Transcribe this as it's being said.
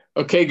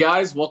Okay,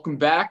 guys, welcome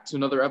back to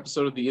another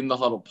episode of the In the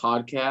Huddle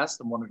podcast.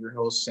 I'm one of your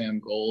hosts, Sam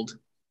Gold.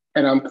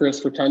 And I'm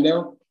Chris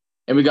Rotundo.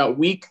 And we got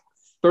week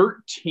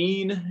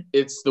 13.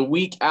 It's the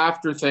week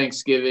after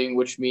Thanksgiving,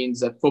 which means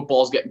that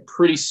football is getting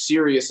pretty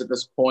serious at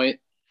this point.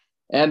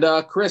 And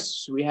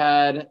Chris, we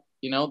had,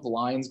 the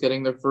Lions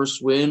getting their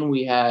first win.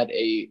 We had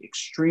a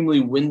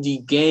extremely windy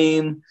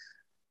game.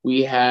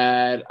 We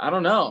had,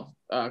 a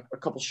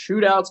couple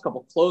shootouts, a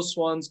couple close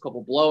ones, a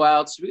couple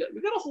blowouts. We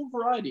got a whole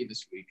variety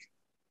this week.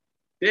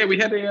 Yeah, we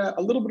had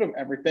a little bit of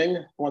everything.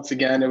 Once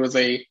again, it was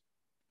a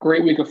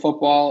great week of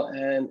football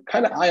and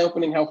kind of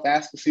eye-opening how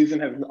fast the season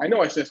has. I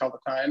know I say this all the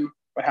time,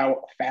 but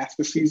how fast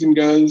the season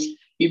goes.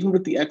 Even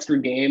with the extra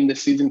game,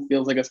 this season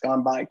feels like it's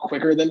gone by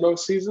quicker than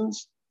most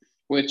seasons,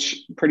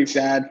 which pretty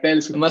sad.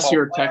 Fantasy Unless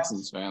you're a playoffs,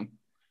 Texans fan.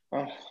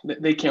 Oh,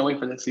 they can't wait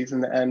for this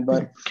season to end.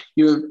 But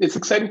it's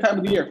exciting time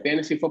of the year.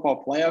 Fantasy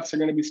football playoffs are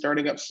going to be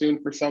starting up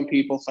soon for some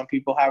people. Some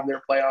people have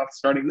their playoffs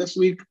starting this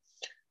week.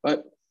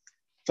 But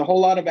it's a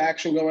whole lot of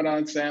action going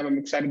on, Sam. I'm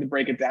excited to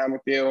break it down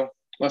with you.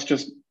 Let's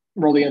just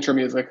roll the intro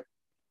music.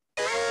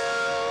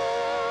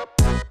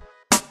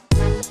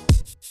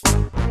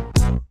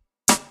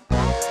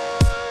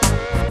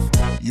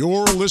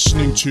 You're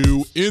listening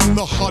to In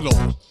the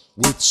Huddle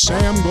with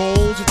Sam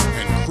Gold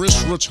and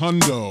Chris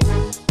Rotundo.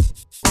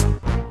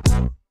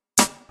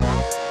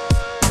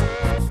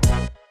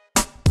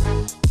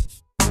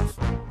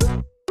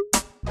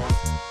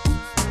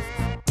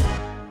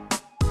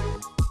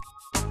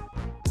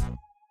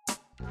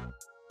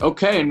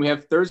 Okay, and we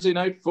have Thursday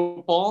night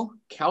football.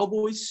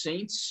 Cowboys,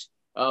 Saints.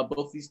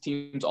 Both these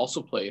teams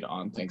also played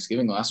on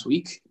Thanksgiving last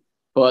week,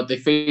 but they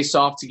face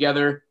off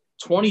together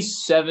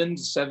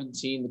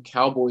 27-17. The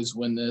Cowboys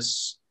win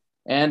this,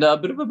 and a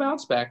bit of a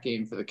bounce back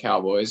game for the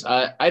Cowboys.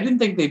 I didn't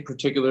think they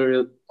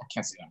particularly – I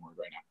can't say that word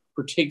right now –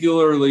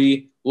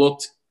 particularly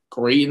looked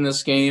great in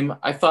this game.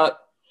 I thought,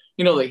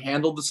 they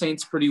handled the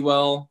Saints pretty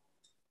well.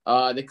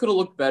 They could have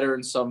looked better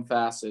in some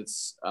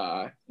facets.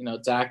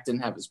 Dak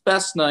didn't have his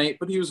best night,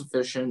 but he was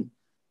efficient.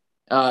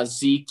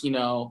 Zeke,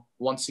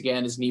 once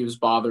again, his knee was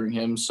bothering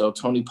him. So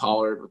Tony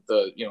Pollard with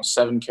the,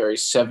 7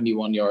 carries,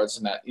 71 yards,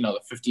 and that, the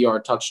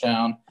 50-yard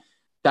touchdown.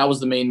 That was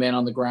the main man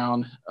on the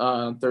ground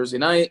Thursday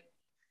night.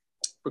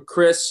 But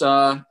Chris,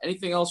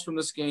 anything else from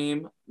this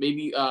game?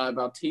 Maybe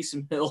about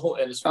Taysom Hill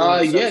and his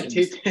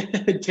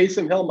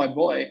Taysom Hill, my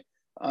boy.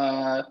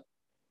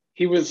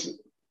 He was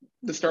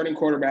the starting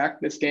quarterback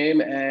this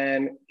game,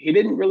 and he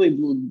didn't really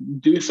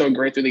do so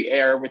great through the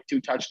air with 2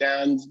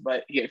 touchdowns,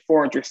 but he had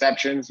 4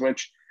 interceptions,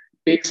 which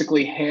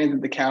basically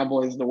handed the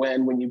Cowboys the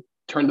win when you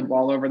turn the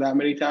ball over that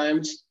many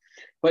times.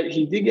 But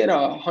he did get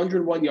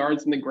 101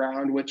 yards in the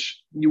ground,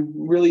 which you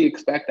really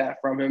expect that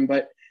from him.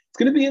 But it's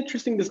going to be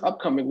interesting this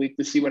upcoming week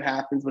to see what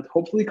happens. But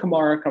hopefully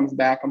Kamara comes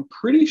back. I'm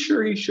pretty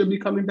sure he should be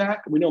coming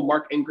back. We know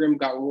Mark Ingram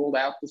got ruled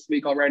out this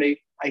week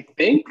already, I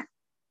think.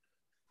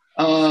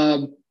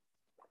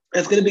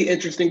 It's going to be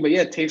interesting, but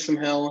yeah,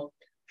 Taysom Hill.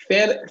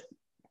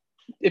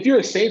 If you're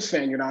a Saints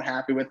fan, you're not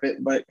happy with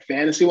it, but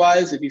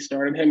fantasy-wise, if you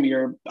started him,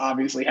 you're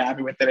obviously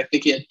happy with it. I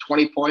think he had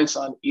 20 points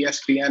on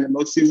ESPN in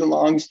most season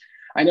longs.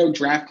 I know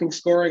DraftKings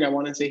scoring, I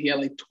want to say he had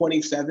like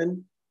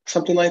 27,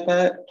 something like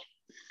that.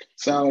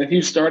 So if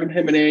you started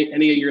him in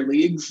any of your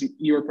leagues,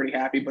 you were pretty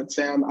happy. But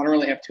Sam, I don't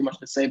really have too much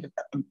to say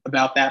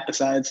about that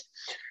besides.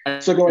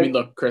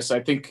 Look, Chris,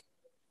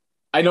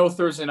 I know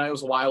Thursday night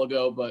was a while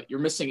ago, but you're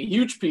missing a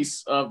huge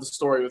piece of the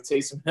story with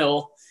Taysom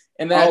Hill,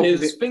 and that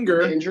his finger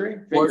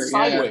was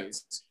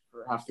sideways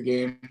for half the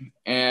game,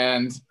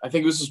 and I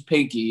think it was his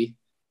pinky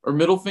or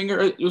middle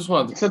finger. It was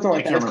one of the something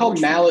like that. It's called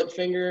mallet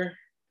finger,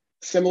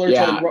 similar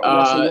to what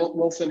Russell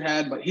Wilson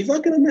had, but he's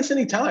not going to miss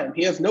any time.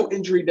 He has no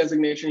injury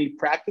designation. He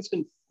practiced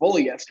in full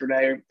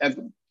yesterday as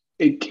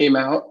it came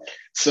out.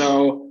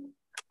 So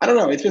I don't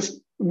know. It's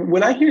just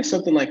when I hear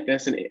something like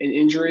this, an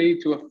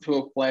injury to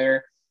a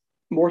player,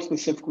 more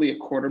specifically a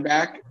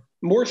quarterback,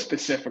 more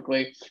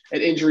specifically an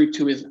injury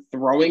to his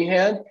throwing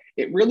hand,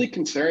 it really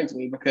concerns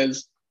me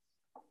because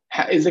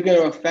is it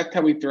going to affect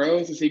how he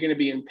throws? Is he going to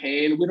be in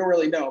pain? We don't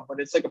really know, but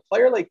it's like a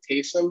player like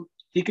Taysom,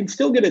 he can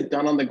still get it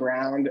done on the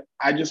ground.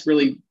 I just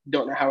really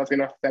don't know how it's going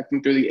to affect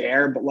him through the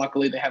air, but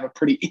luckily they have a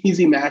pretty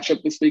easy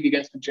matchup this week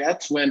against the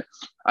Jets when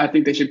I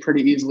think they should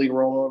pretty easily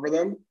roll over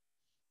them.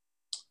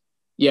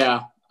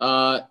 Yeah.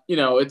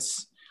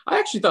 I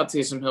actually thought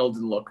Taysom Hill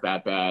didn't look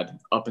that bad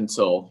up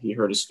until he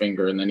hurt his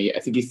finger, and then I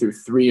think he threw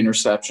 3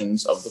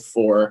 interceptions of the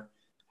 4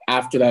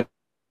 after that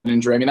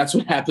injury. I mean, that's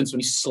what happens when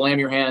you slam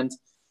your hand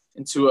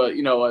into a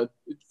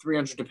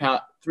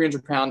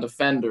 300-pound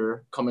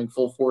defender coming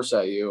full force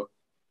at you.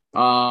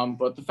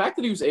 But the fact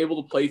that he was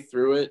able to play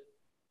through it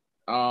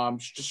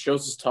just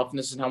shows his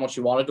toughness and how much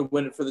he wanted to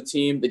win it for the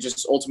team. They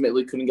just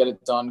ultimately couldn't get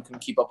it done,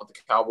 couldn't keep up with the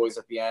Cowboys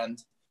at the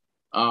end.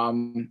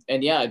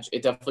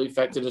 It definitely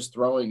affected his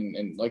throwing.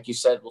 And like you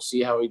said, we'll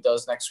see how he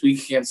does next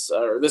week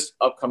this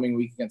upcoming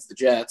week against the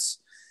Jets,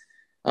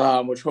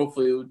 which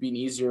hopefully would be an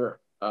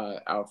easier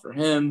out for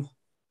him.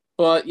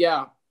 But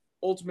yeah,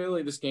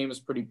 ultimately this game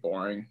is pretty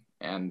boring.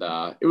 And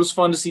it was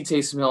fun to see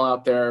Taysom Hill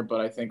out there, but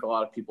I think a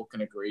lot of people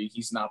can agree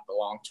he's not the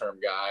long-term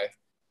guy.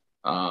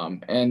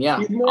 And yeah,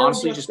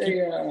 honestly, just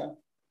keep...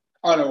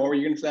 I don't know. What were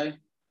you going to say?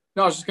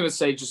 No, I was just going to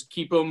say, just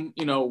keep him,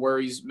 where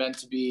he's meant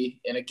to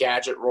be in a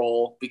gadget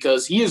role,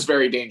 because he is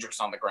very dangerous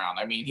on the ground.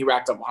 I mean, he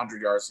racked up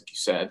 100 yards, like you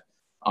said,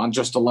 on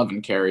just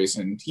 11 carries,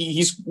 and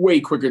he's way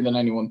quicker than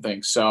anyone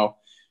thinks. So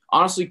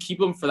honestly,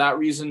 keep him for that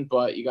reason,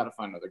 but you got to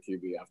find another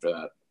QB after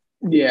that.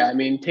 Yeah, I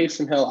mean,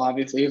 Taysom Hill,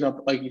 obviously, he's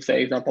not, like you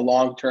say, he's not the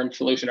long-term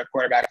solution at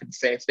quarterback for the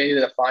Saints. They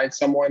need to find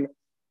someone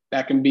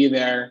that can be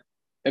their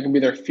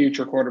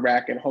future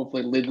quarterback and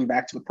hopefully lead them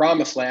back to the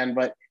promised land.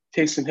 But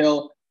Taysom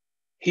Hill,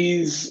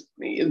 it's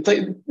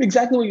like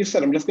exactly what you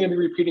said. I'm just going to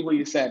be repeating what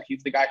you said.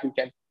 He's the guy who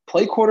can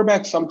play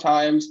quarterback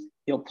sometimes.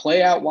 He'll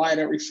play out wide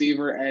at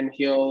receiver, and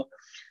he'll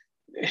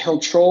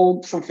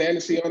troll some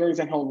fantasy owners,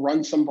 and he'll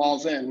run some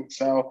balls in.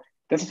 So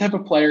that's the type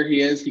of player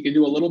he is. He can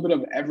do a little bit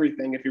of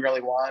everything if you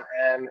really want,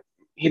 and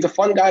he's a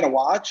fun guy to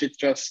watch. It's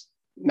just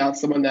not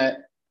someone that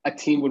a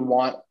team would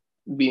want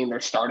being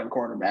their starting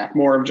quarterback,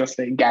 more of just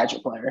a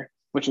gadget player,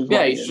 which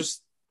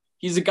is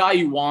he's a guy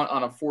you want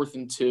on a 4th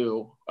and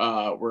 2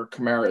 where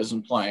Kamara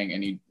isn't playing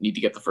and you need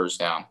to get the first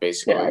down,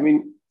 basically. Yeah, I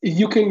mean,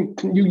 you can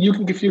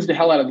confuse the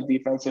hell out of the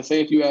defense. So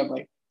say if you have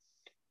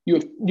you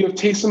have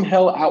Taysom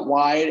Hill out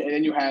wide, and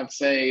then you have,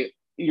 say,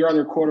 your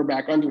other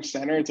quarterback under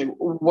center. It's like,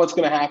 what's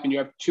going to happen? You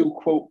have two,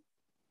 quote,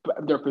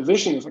 their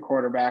position as a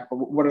quarterback, but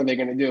what are they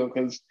going to do?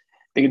 Because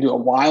they can do a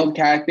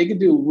wildcat. They could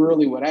do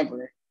really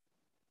whatever.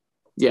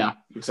 Yeah,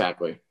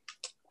 exactly.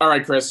 All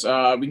right, Chris,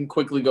 we can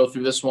quickly go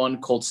through this one.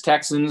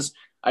 Colts-Texans.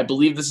 I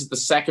believe this is the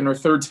 2nd or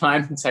 3rd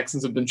time the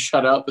Texans have been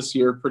shut out this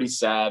year. Pretty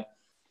sad.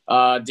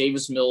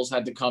 Davis Mills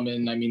had to come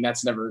in. I mean,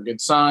 that's never a good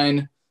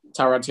sign.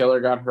 Tyrod Taylor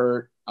got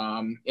hurt.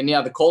 And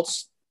yeah, the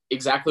Colts,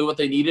 exactly what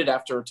they needed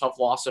after a tough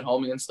loss at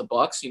home against the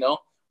Bucs.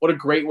 What a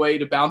great way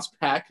to bounce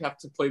back, have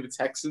to play the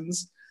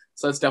Texans.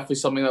 So that's definitely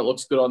something that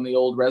looks good on the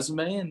old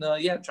resume. And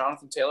yeah,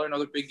 Jonathan Taylor,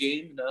 another big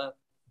game. And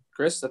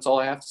Chris, that's all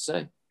I have to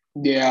say.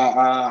 Yeah,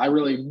 I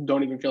really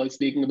don't even feel like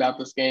speaking about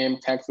this game.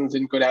 Texans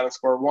didn't go down and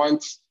score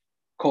once.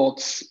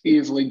 Colts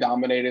easily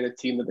dominated a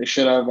team that they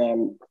should have,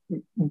 and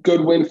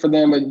good win for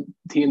them, a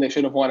team they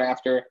should have won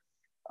after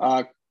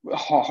a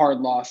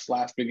hard loss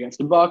last week against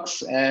the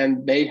Bucs,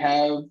 and they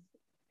have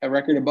a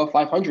record above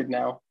 500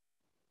 now.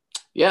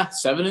 Yeah,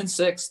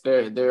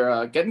 7-6.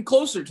 They're getting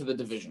closer to the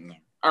division there.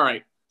 All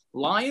right,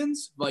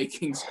 Lions,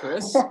 Vikings,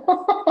 Chris.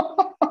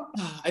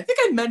 I think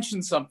I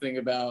mentioned something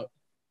about,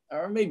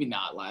 or maybe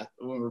not when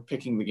we were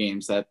picking the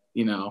games, that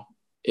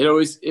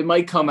it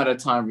might come at a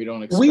time we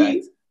don't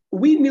expect.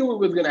 We knew it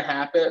was going to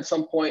happen at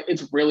some point.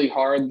 It's really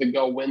hard to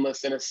go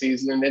winless in a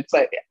season.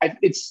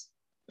 It's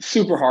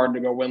super hard to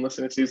go winless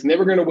in a season. They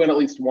were going to win at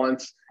least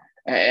once.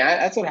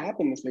 And that's what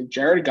happened this week.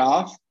 Jared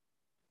Goff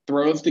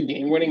throws the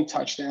game-winning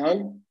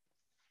touchdown,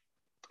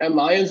 and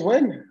Lions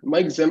win.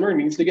 Mike Zimmer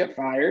needs to get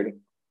fired.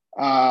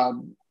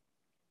 The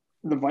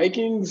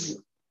Vikings,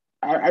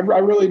 I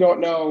really don't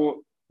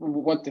know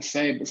what to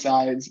say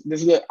besides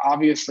this is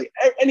obviously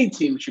any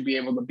team should be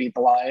able to beat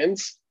the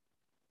Lions.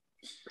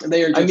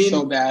 They are just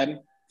so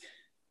bad.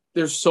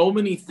 There's so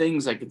many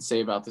things I could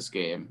say about this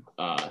game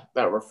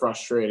that were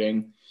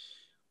frustrating.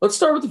 Let's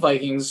start with the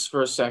Vikings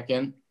for a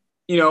second.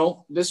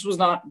 This was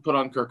not put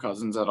on Kirk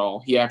Cousins at all.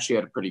 He actually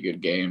had a pretty good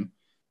game.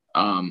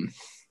 And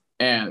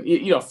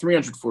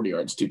 340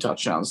 yards, 2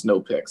 touchdowns,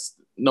 no picks.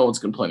 No one's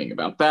complaining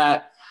about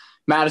that.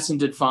 Madison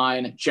did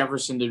fine.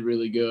 Jefferson did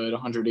really good,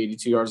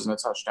 182 yards and a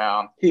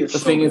touchdown. The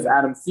thing is,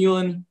 Adam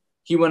Thielen,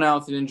 he went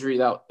out with an injury.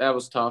 That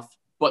was tough.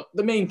 But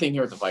the main thing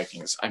here with the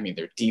Vikings, I mean,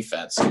 their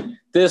defense.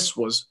 This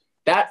was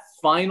that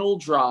final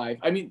drive.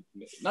 I mean,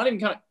 not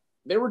even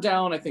they were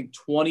down, I think,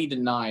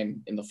 20-9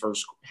 in the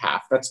first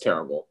half. That's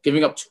terrible.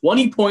 Giving up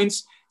 20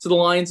 points to the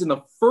Lions in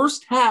the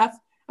first half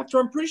after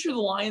I'm pretty sure the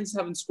Lions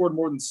haven't scored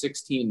more than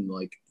 16 in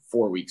like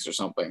 4 weeks or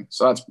something.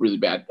 So that's really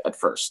bad at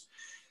first.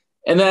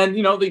 And then,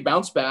 they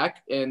bounced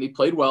back and they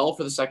played well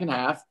for the second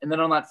half. And then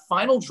on that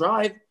final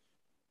drive,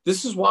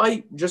 this is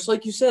why, just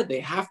like you said, they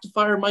have to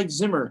fire Mike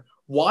Zimmer.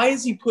 Why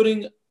is he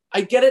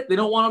I get it, they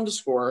don't want him to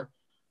score,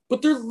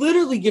 but they're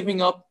literally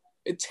giving up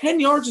 10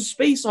 yards of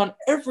space on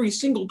every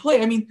single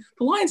play. I mean,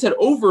 the Lions had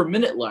over a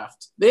minute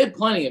left. They had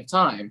plenty of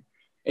time.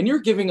 And you're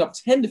giving up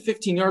 10 to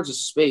 15 yards of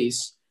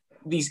space,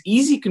 these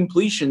easy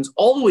completions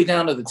all the way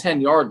down to the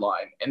 10-yard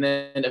line, and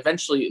then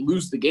eventually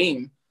lose the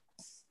game.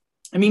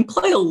 I mean,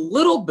 play a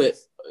little bit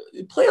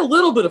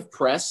of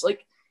press.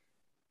 Like,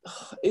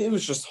 it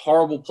was just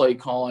horrible play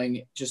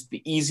calling, just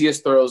the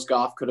easiest throws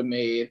Goff could have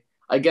made.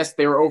 I guess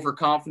they were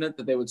overconfident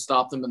that they would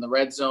stop them in the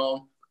red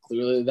zone.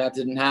 Clearly that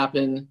didn't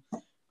happen.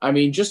 I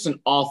mean, just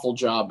an awful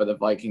job by the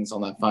Vikings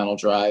on that final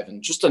drive,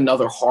 and just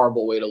another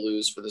horrible way to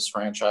lose for this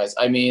franchise.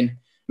 I mean,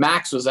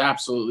 Max was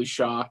absolutely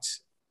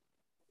shocked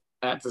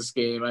at this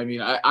game. I mean,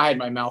 I had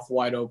my mouth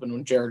wide open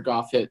when Jared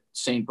Goff hit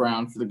St.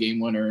 Brown for the game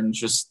winner, and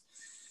just,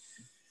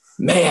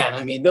 man,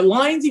 I mean, the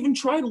Lions even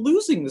tried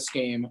losing this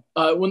game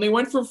when they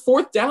went for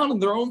 4th down in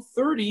their own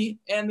 30,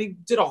 and they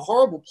did a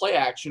horrible play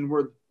action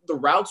where the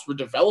routes were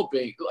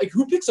developing. Like,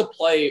 who picks a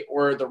play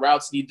where the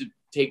routes need to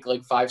take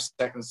like 5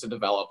 seconds to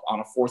develop on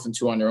a 4th and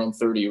 2 on your own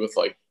 30 with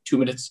like 2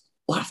 minutes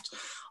left?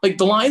 Like,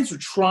 the Lions were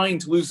trying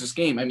to lose this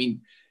game. I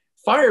mean,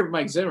 fire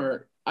Mike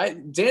Zimmer.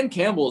 Dan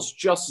Campbell is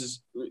just as,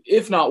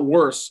 if not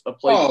worse, a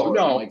play caller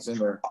than Mike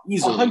Zimmer.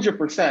 Easily.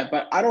 100%.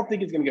 But I don't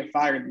think he's going to get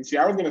fired this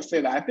year. I was going to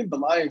say that. I think the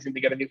Lions need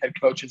to get a new head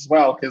coach as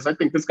well, because I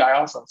think this guy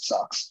also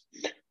sucks.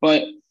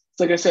 But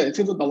like I said, it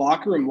seems like the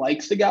locker room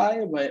likes the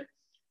guy, but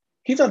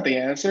he's not the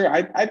answer.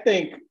 I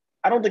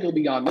don't think he'll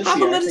be gone this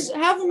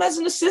year. Have him as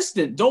an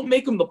assistant. Don't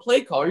make him the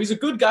play caller. He's a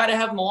good guy to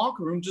have in the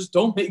locker room. Just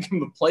don't make him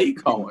the play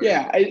caller.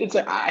 Yeah, it's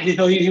like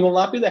he will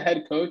not be the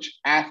head coach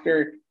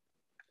after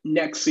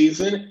next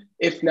season.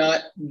 If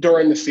not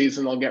during the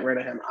season, they'll get rid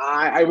of him.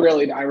 I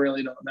really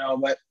don't know.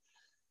 But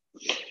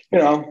you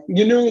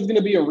knew it was going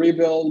to be a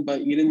rebuild,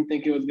 but you didn't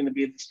think it was going to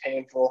be this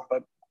painful.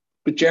 But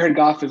with Jared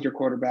Goff as your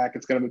quarterback,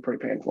 it's going to be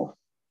pretty painful.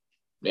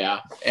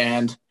 Yeah,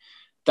 and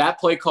that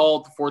play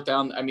call, the 4th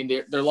down, I mean,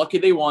 they're lucky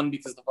they won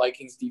because the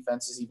Vikings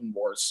defense is even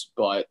worse.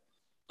 But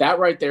that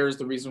right there is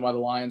the reason why the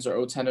Lions are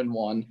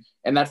 0-10-1.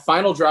 And that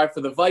final drive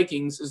for the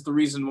Vikings is the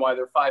reason why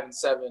they're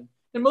 5-7.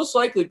 And most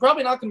likely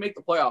probably not going to make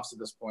the playoffs at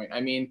this point.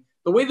 I mean,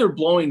 the way they're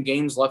blowing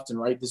games left and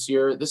right this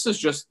year, this is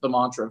just the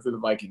mantra of who the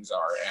Vikings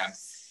are. And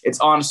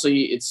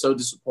it's so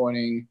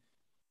disappointing.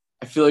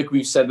 I feel like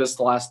we've said this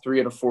the last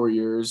 3 out of 4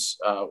 years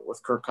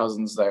with Kirk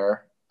Cousins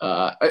there.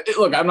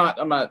 Look, I'm not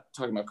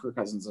talking about Kirk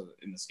Cousins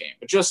in this game,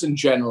 but just in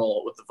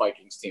general with the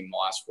Vikings team in the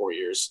last 4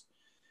 years,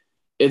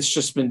 it's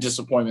just been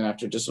disappointment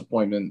after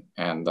disappointment.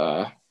 And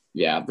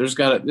there's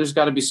got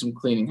to be some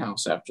cleaning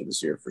house after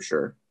this year for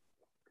sure.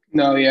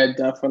 No, yeah,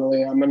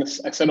 definitely.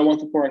 I said it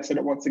once before. I said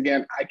it once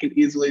again. I could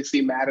easily see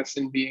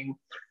Madison being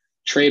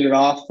traded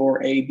off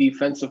for a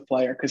defensive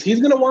player because he's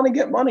going to want to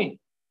get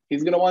money.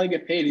 He's going to want to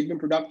get paid. He's been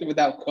productive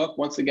without Cook.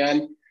 Once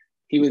again,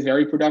 he was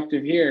very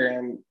productive here,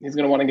 and he's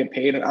going to want to get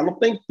paid. And I don't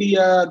think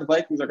the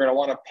Vikings are going to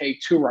want to pay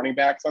 2 running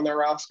backs on their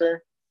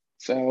roster.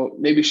 So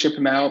maybe ship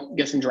him out,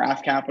 get some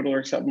draft capital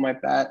or something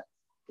like that.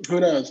 Who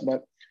knows?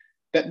 But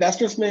that's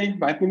just me.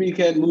 I think we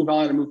can move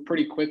on and move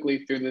pretty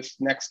quickly through this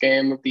next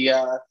game with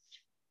the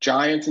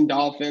Giants and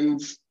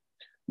Dolphins.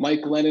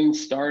 Mike Glennon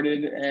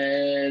started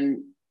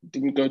and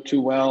didn't go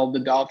too well. The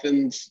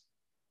Dolphins,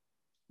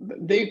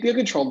 they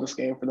controlled this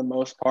game for the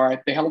most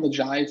part. They held the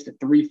Giants to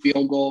 3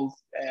 field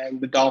goals, and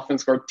the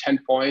Dolphins scored 10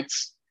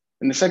 points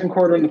in the second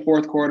quarter and the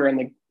fourth quarter, and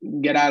they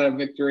get out of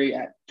victory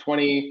at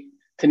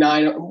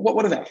 20-9.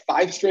 What is that?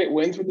 5 straight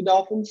wins with the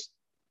Dolphins?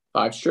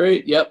 5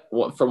 straight. Yep.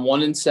 From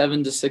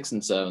 1-7 to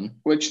 6-7.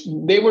 Which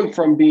they went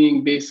from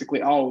being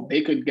basically,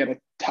 they could get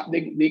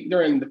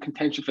they're in the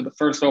contention for the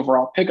first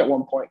overall pick at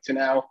one point to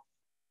now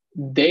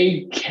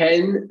they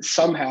can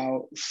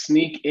somehow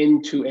sneak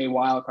into a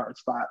wild card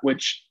spot,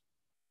 which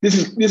this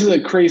is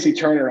a crazy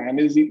turnaround.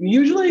 Is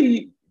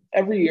usually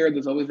every year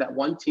there's always that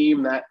one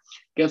team that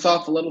gets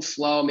off a little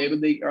slow. Maybe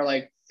they are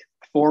like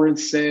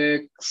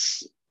 4-6,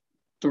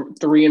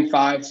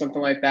 3-5,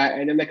 something like that,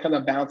 and then they kind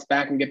of bounce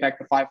back and get back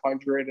to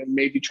 500 and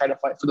maybe try to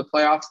fight for the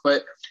playoffs.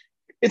 But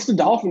it's the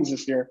Dolphins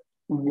this year,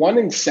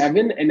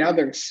 1-7, and now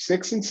they're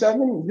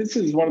 6-7. This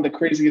is one of the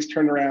craziest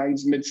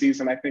turnarounds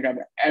midseason I think I've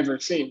ever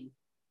seen.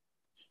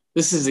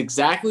 This is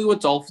exactly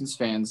what Dolphins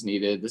fans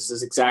needed. This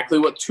is exactly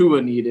what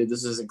Tua needed.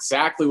 This is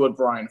exactly what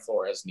Brian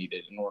Flores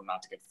needed in order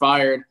not to get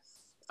fired.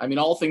 I mean,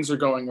 all things are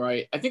going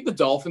right. I think the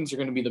Dolphins are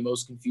going to be the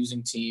most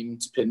confusing team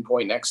to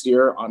pinpoint next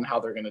year on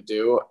how they're going to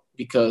do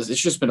because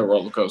it's just been a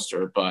roller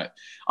coaster. But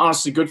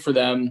honestly, good for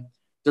them.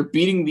 They're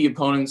beating the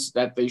opponents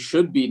that they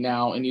should beat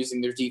now and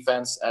using their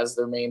defense as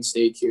their main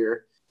stake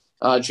here.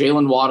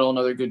 Jalen Waddle,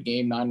 another good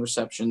game, 9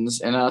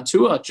 receptions. And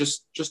Tua,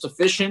 just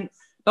efficient.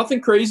 Nothing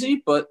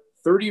crazy, but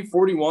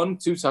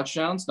 30-41, 2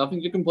 touchdowns.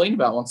 Nothing to complain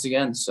about once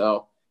again.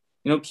 So,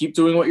 keep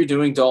doing what you're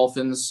doing,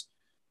 Dolphins.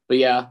 But,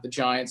 yeah, the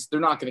Giants,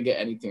 they're not going to get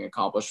anything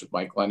accomplished with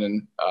Mike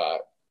Glennon.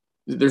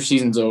 Their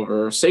season's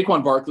over.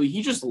 Saquon Barkley,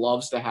 he just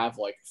loves to have,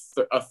 like,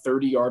 a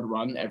 30-yard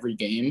run every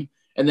game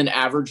and then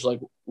average, like,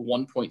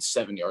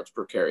 1.7 yards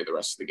per carry the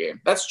rest of the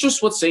game. That's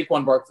just what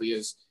Saquon Barkley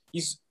is.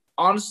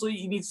 Honestly,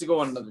 he needs to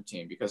go on another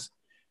team because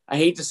I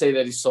hate to say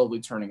that he's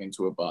slowly turning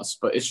into a bust,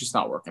 but it's just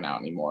not working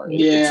out anymore.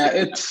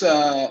 It's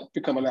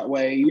becoming that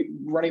way.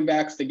 Running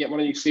backs, they get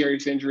one of these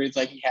serious injuries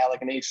like he had,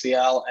 like an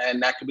ACL,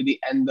 and that could be the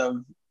end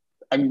of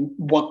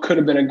what could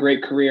have been a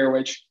great career,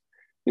 which,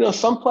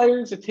 some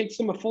players, it takes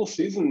them a full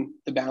season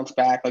to bounce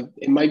back. Like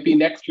it might be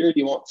next year.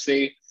 You won't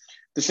see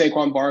the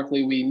Saquon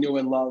Barkley we knew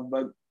and loved,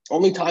 but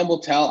only time will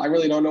tell. I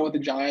really don't know what the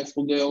Giants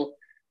will do.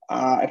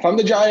 If I'm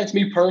the Giants,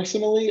 me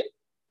personally,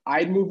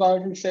 I'd move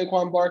on from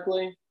Saquon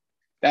Barkley.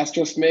 That's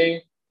just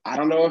me. I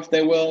don't know if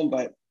they will,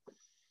 but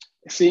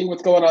seeing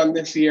what's going on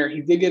this year,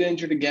 he did get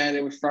injured again.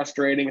 It was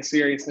frustrating, a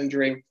serious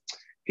injury.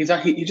 He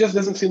just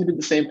doesn't seem to be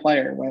the same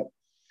player.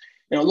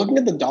 But, looking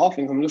at the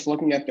Dolphins, I'm just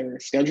looking at their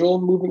schedule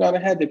moving on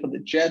ahead. They put the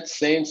Jets,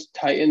 Saints,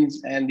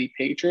 Titans, and the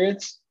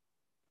Patriots.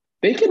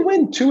 They could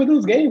win 2 of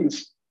those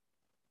games.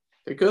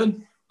 They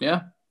could,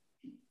 yeah.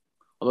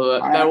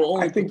 Although that will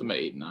only put them at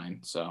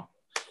 8-9, so.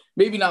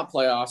 maybe not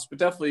playoffs, but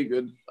definitely a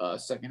good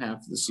second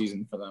half of the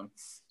season for them.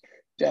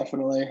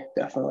 Definitely.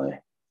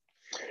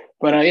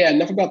 But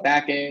enough about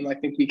that game. I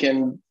think we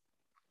can.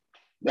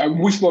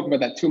 We spoke about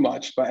that too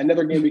much, but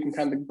another game we can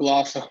kind of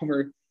gloss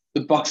over: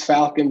 the Bucks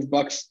Falcons.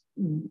 Bucks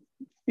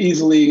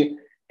easily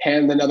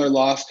hand another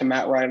loss to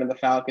Matt Ryan and the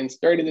Falcons,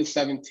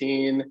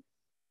 30-17.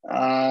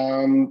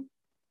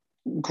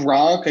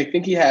 Gronk,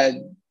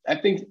 I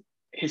think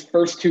his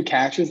first 2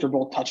 catches were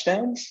both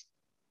touchdowns.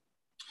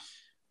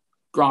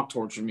 Gronk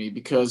tortured me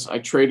because I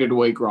traded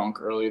away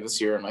Gronk earlier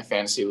this year in my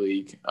fantasy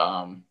league,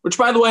 which,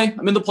 by the way,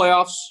 I'm in the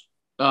playoffs.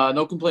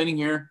 No complaining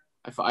here.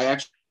 I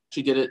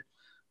actually did it.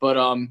 But,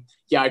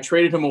 I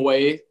traded him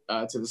away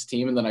to this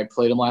team, and then I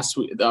played him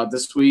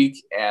this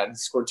week, and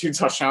scored 2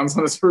 touchdowns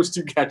on his first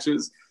 2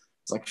 catches.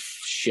 It's like,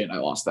 shit, I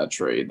lost that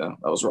trade. That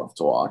was rough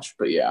to watch.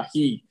 But, yeah,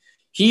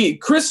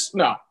 Chris,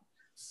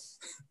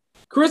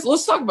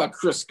 let's talk about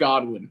Chris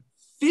Godwin.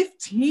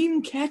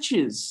 15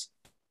 catches.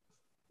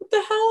 What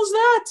the hell is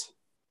that?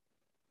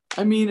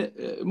 I mean,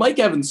 Mike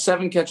Evans,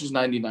 7 catches,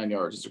 99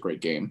 yards is a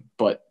great game.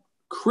 But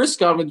Chris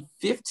Godwin,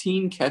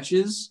 15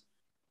 catches.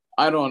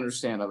 I don't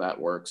understand how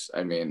that works.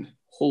 I mean,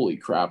 holy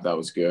crap, that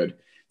was good.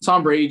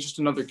 Tom Brady, just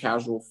another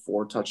casual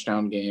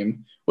 4-touchdown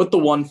game with the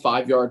 1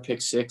 5-yard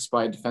pick six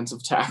by a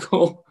defensive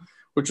tackle,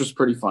 which was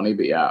pretty funny.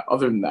 But, yeah,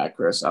 other than that,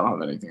 Chris, I don't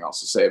have anything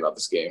else to say about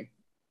this game.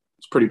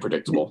 It's pretty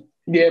predictable.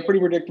 Yeah, pretty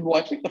predictable.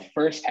 I think the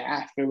first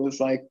half, it was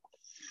like,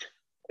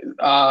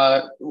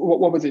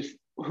 what was it?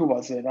 Who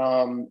was it?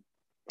 I'm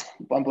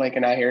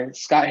blanking out here.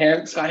 Scott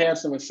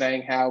Hansen was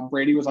saying how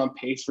Brady was on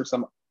pace for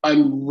some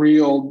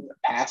unreal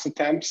pass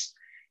attempts.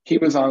 He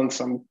was on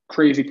some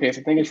crazy pace.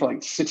 I think it's for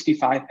like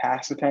 65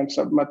 pass attempts,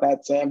 something like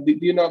that, Sam. Do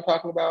you know what I'm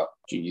talking about?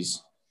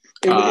 Jeez.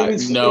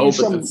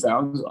 That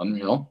sounds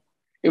unreal.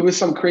 It was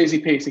some crazy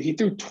pace. He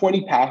threw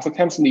 20 pass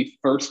attempts in the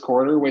first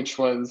quarter, which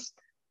was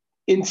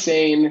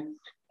insane.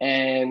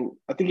 And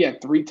I think he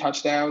had 3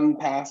 touchdown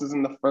passes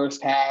in the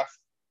first half.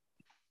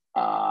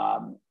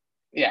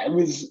 It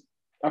was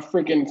a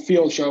freaking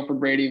field show for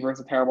Brady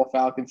versus a terrible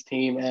Falcons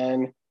team.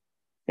 And,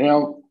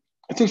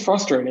 it's just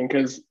frustrating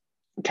because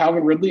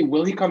Calvin Ridley,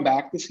 will he come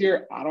back this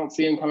year? I don't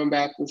see him coming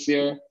back this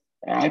year.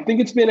 I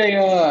think it's been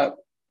a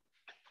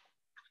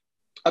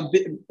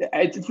bit.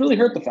 It's really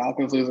hurt the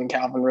Falcons losing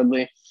Calvin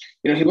Ridley.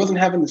 He wasn't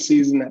having the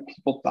season that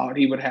people thought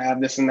he would have,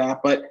 this and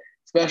that. But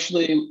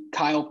especially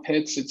Kyle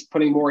Pitts, it's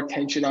putting more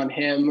attention on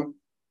him.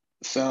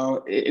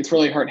 So it's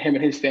really hurt him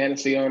and his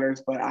fantasy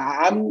owners. But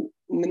I'm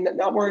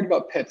not worried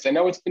about Pitts. I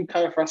know it's been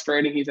kind of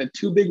frustrating. He's had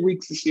 2 big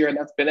weeks this year, and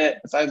that's been it.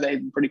 Besides that, he's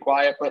been pretty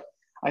quiet. But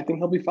I think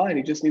he'll be fine.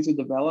 He just needs to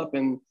develop,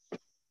 and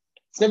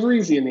it's never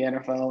easy in the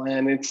NFL,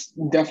 and it's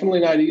definitely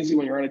not easy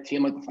when you're on a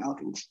team like the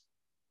Falcons.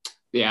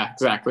 Yeah,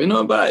 exactly.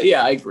 No, but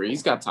yeah, I agree.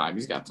 He's got time.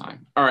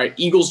 All right,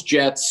 Eagles,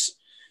 Jets.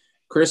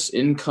 Chris,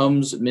 in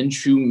comes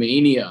Minshew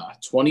Mania.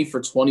 20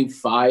 for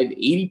 25,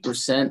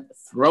 80%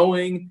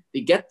 throwing.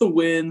 They get the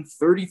win,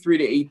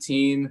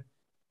 33-18.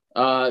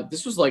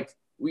 This was like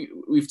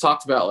we've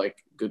talked about like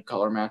good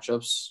color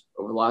matchups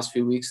over the last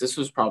few weeks. This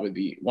was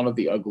probably one of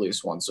the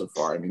ugliest ones so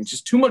far. I mean,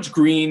 just too much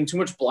green, too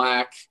much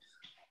black.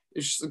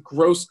 It's just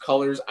gross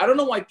colors. I don't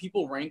know why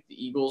people rank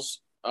the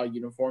Eagles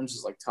uniforms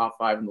as like top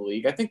 5 in the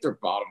league. I think they're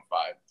bottom 5.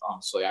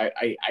 Honestly, I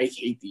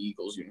hate the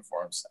Eagles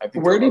uniforms. I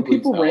think. Where do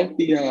people rank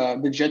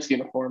the Jets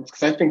uniforms?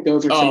 Because I think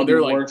those are some of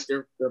the worst.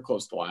 They're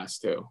close to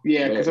last too.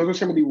 Yeah, because those are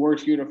some of the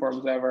worst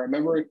uniforms ever. I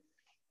remember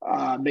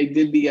they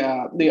did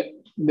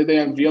they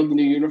unveiled the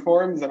new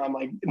uniforms, and I'm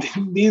like,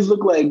 these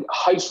look like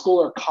high school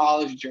or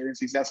college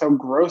jerseys. That's how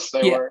gross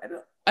they were.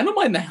 I don't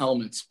mind the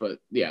helmets, but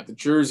yeah, the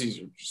jerseys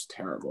are just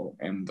terrible.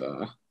 And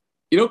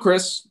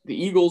Chris, the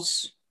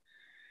Eagles,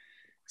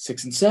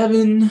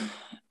 6-7.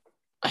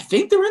 I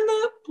think they're in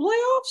the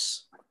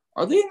playoffs.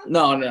 Are they?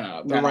 No.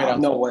 They're right out.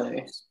 No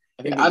way.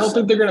 I don't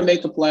think they're going to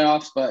make the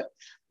playoffs, but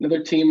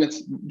another team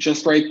that's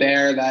just right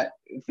there. That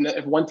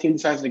if one team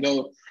decides to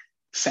go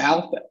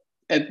south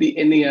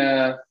in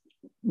the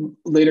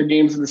later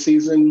games of the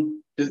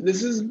season,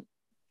 this is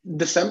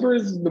December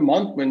is the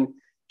month when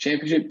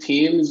championship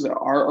teams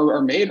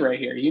are made right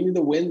here. You need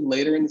to win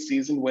later in the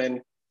season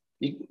when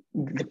the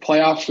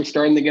playoffs are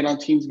starting to get on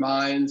teams'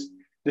 minds.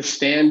 The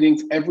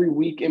standings every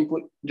week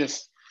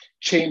just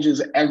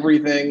changes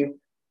everything.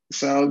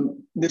 So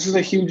this is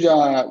a huge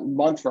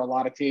month for a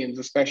lot of teams,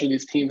 especially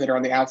these teams that are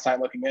on the outside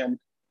looking in.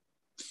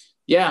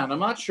 Yeah, and I'm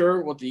not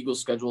sure what the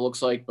Eagles' schedule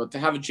looks like, but to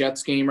have a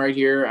Jets game right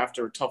here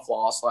after a tough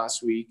loss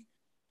last week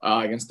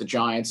against the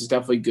Giants is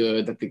definitely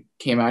good. That they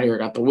came out here,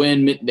 got the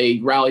win.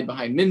 They rallied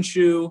behind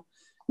Minshew.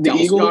 The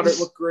Eagles Goddard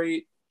looked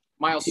great.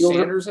 Miles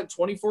Sanders had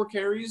 24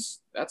 carries.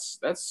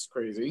 That's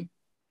crazy.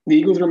 The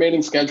Eagles'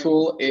 remaining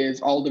schedule is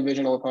all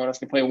divisional opponents.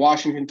 They play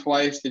Washington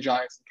twice, the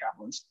Giants, and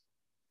Cowboys.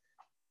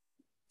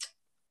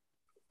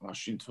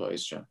 Washington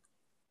twice, yeah.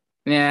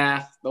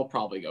 Yeah, they'll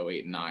probably go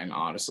 8-9,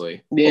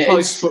 honestly. Yeah, they'll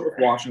probably split with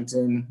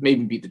Washington,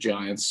 maybe beat the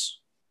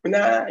Giants.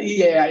 I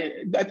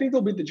think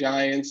they'll beat the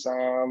Giants.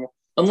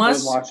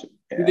 Unless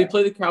Yeah. Did they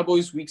play the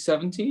Cowboys week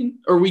 17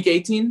 or week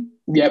 18?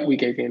 Yep,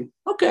 week 18.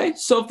 Okay,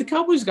 so if the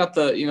Cowboys got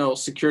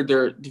secured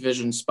their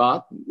division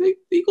spot, the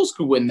Eagles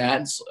could win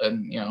that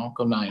and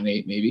go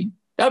 9-8 maybe.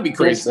 That'd be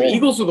crazy. The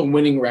Eagles with a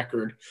winning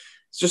record.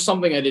 It's just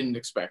something I didn't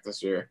expect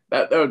this year.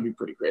 That would be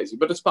pretty crazy,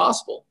 but it's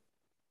possible.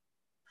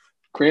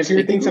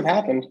 Crazier things have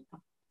happened.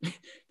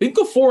 They could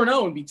go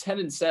 4-0 and be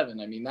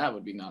 10-7. I mean, that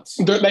would be nuts.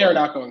 They are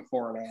not going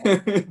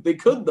 4-0. They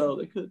could though.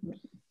 They could.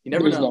 You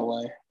never know. There's no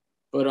way.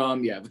 But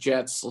the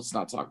Jets. Let's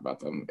not talk about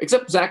them.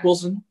 Except Zach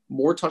Wilson,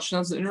 more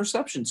touchdowns than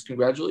interceptions.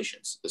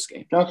 Congratulations, this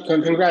game. No,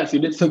 congrats. You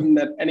did something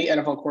that any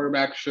NFL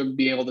quarterback should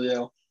be able to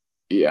do.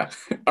 Yeah.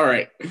 All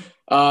right.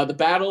 The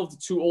battle of the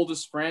two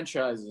oldest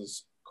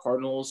franchises,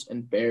 Cardinals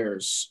and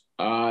Bears.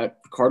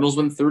 Cardinals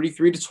win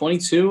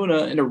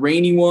 33-22 in a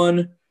rainy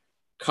one.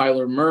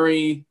 Kyler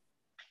Murray,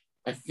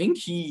 I think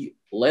he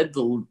led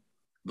the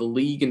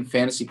league in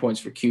fantasy points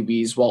for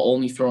QBs while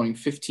only throwing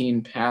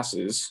 15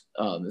 passes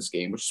in this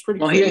game, which is pretty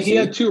crazy. He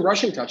had 2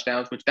 rushing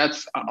touchdowns, which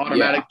that's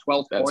automatic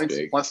 12 points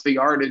big. Plus the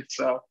yardage.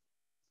 So,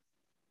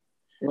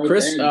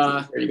 Chris,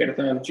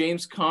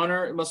 James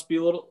Conner, it must be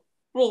a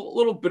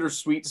little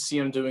bittersweet to see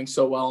him doing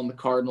so well in the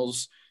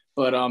Cardinals.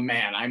 But,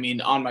 man, I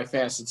mean, on my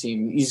fantasy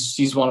team,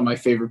 he's one of my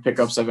favorite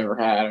pickups I've ever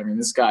had. I mean,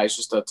 this guy is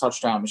just a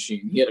touchdown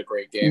machine. He had a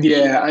great game.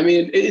 Yeah, I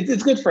mean,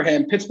 it's good for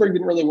him. Pittsburgh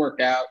didn't really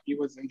work out. He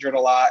was injured a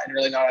lot and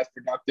really not as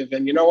productive.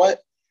 And you know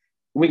what?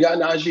 We got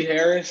Najee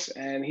Harris,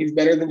 and he's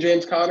better than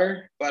James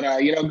Conner. But,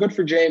 good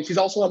for James. He's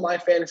also on my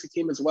fantasy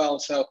team as well,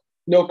 so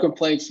no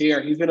complaints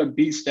here. He's been a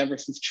beast ever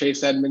since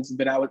Chase Edmonds has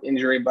been out with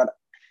injury, but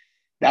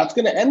that's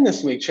going to end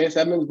this week. Chase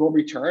Edmonds will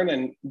return,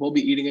 and we'll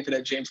be eating into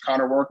that James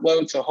Conner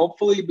workload. So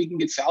hopefully we can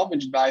get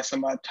salvaged by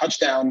some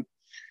touchdown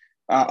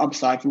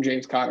upside from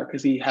James Conner,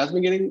 because he has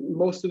been getting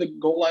most of the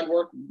goal line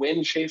work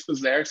when Chase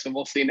was there. So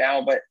we'll see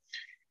now. But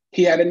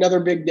he had another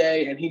big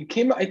day, and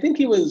I think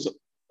he was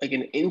like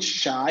an inch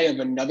shy of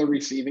another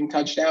receiving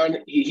touchdown.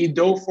 He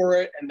dove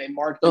for it, and they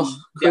marked him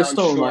Chris, down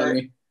don't remind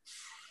me.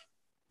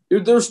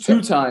 There's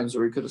 2 times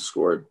where he could have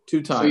scored.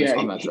 2 times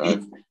on that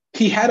drive.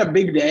 He had a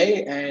big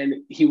day, and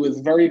he was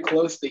very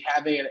close to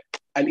having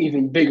an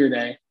even bigger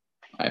day.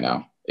 I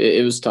know.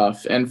 It was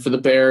tough. And for the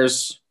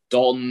Bears,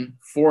 Dalton,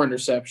 4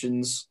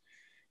 interceptions.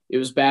 It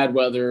was bad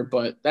weather,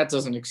 but that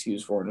doesn't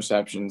excuse 4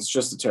 interceptions.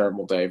 Just a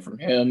terrible day from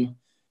him.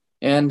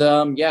 And,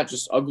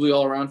 just ugly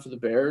all around for the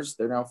Bears.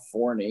 They're now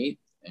 4-8,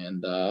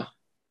 and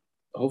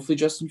hopefully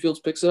Justin Fields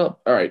picks it up.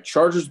 All right,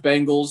 Chargers,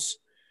 Bengals.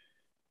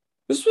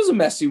 This was a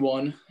messy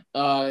one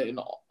in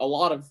a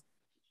lot of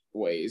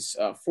ways.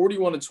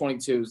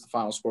 41-22 is the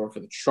final score for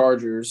the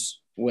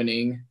Chargers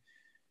winning.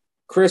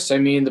 Chris, I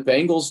mean, the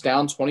Bengals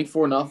down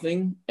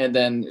 24-0, and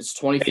then it's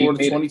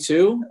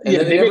 24-22. And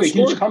then they made a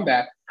huge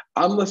comeback.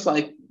 I'm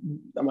like,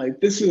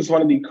 this is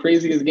one of the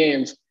craziest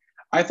games.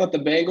 I thought the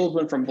Bengals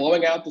went from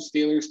blowing out the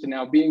Steelers to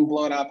now being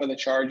blown out by the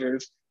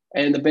Chargers,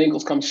 and the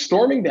Bengals come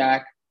storming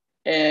back,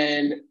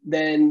 and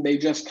then they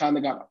just kind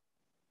of got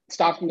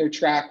stopped in their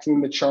tracks,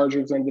 and the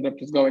Chargers ended up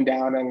just going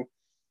down and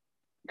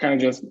kind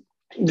of just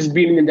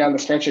beating them down the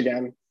stretch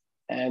again.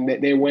 And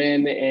they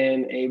win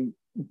in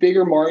a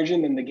bigger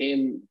margin than the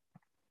game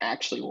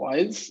actually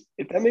was,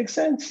 if that makes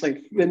sense.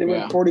 Like, then they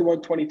went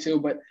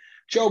 41-22, but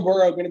Joe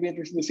Burrow, going to be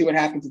interested to see what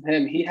happens with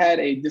him. He had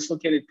a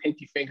dislocated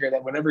pinky finger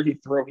that whenever he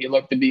threw, he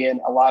looked to be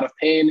in a lot of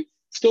pain.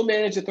 Still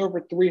managed to throw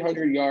for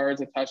 300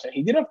 yards, a touchdown.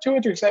 He did have 2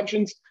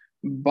 interceptions,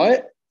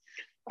 but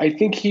I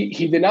think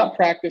he did not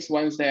practice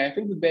Wednesday. I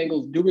think the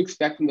Bengals do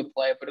expect him to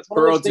play, but it's one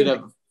Burrow of those things. Did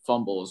have a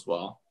fumble as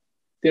well.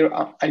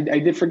 I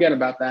did forget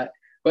about that.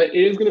 But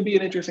it is going to be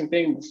an interesting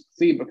thing to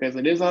see, because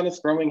it is on his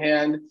throwing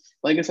hand.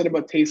 Like I said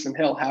about Taysom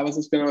Hill, how is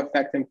this going to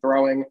affect him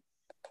throwing?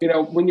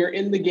 When you're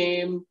in the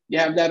game, you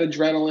have that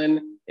adrenaline.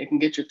 It can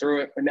get you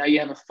through it. But now you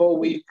have a full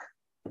week.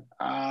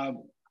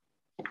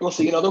 We'll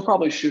see. They'll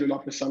probably shoot him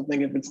up for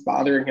something if it's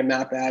bothering him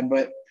that bad.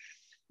 But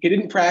he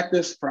didn't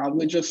practice,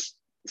 probably just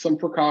some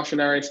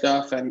precautionary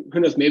stuff. And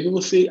who knows, maybe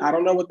we'll see. I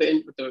don't know what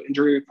the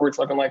injury report's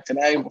looking like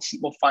today.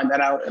 We'll find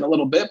that out in a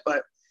little bit.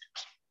 But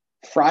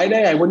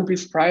Friday, I wouldn't be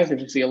surprised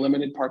if you see a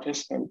limited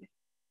participant.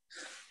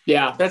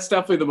 Yeah, that's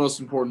definitely the most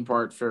important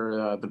part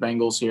for the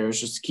Bengals here, is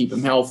just to keep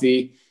him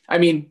healthy. I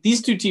mean,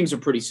 these two teams are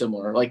pretty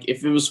similar. Like,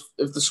 if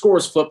the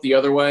scores flipped the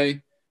other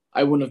way,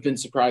 I wouldn't have been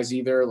surprised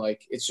either.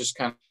 Like, it's just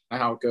kind of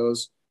how it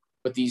goes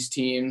with these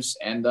teams.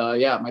 And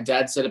my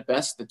dad said it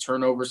best: the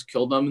turnovers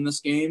killed them in this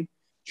game.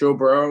 Joe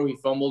Burrow, he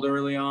fumbled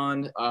early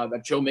on.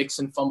 That Joe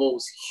Mixon fumble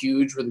was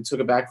huge, where they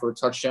took it back for a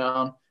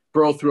touchdown.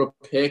 Burrow threw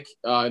a pick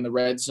in the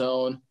red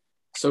zone.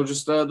 So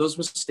just those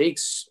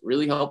mistakes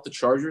really helped the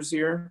Chargers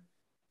here.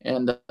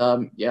 And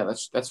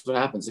that's what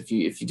happens if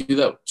you do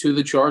that to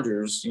the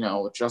Chargers,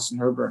 with Justin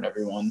Herbert and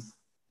everyone.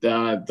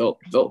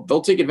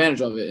 They'll take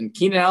advantage of it. And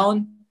Keenan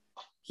Allen,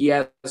 he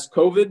has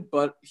COVID,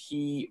 but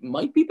he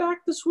might be back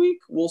this week.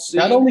 We'll see.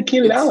 Not only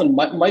Keenan Allen,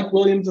 Mike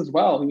Williams as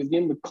well. He was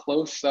getting the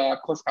close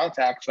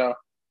contact. So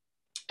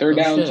they're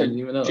down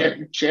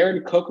to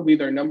Jared Cook will be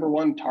their number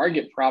 1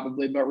 target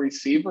probably, but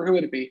receiver, who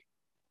would it be?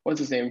 What's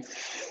his name?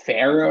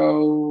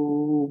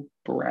 Pharaoh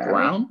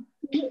Brown?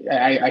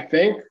 I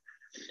think.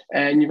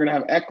 And you're going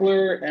to have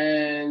Eckler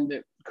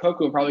and Cook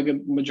will probably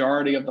get the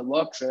majority of the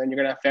looks, and then you're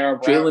going to have Pharaoh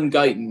Brown. Jalen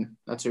Guyton.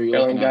 That's who you're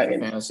looking at for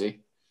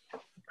fantasy.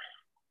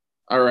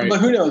 All right.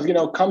 But who knows?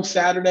 Come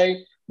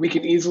Saturday, we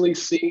can easily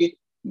see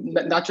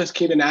not just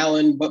Keenan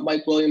Allen, but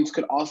Mike Williams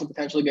could also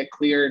potentially get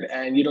cleared,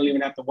 and you don't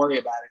even have to worry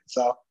about it.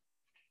 So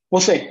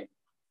we'll see.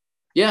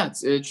 Yeah,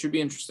 it should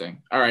be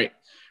interesting. All right.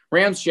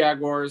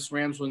 Rams-Jaguars.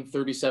 Rams win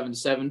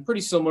 37-7.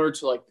 Pretty similar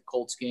to like the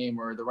Colts game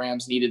where the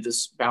Rams needed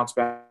this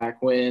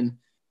bounce-back win.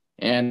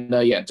 And,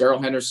 Darrell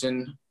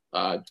Henderson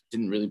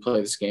didn't really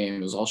play this game.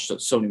 It was all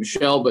Sony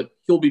Michel, but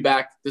he'll be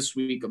back this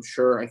week, I'm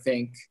sure, I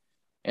think.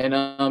 And,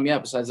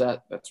 besides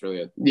that, that's really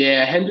it.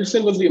 Yeah,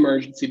 Henderson was the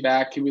emergency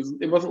back. It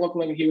wasn't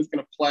looking like he was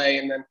going to play,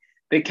 and then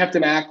they kept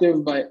him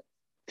active, but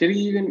I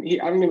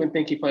don't even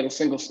think he played a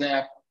single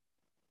snap.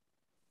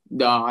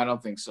 No, I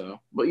don't think so.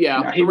 But,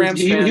 yeah, he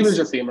was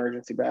just the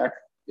emergency back.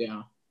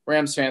 Yeah,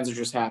 Rams fans are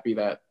just happy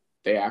that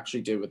they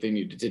actually did what they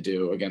needed to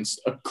do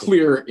against a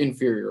clear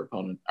inferior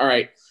opponent. All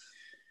right.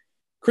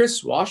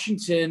 Chris,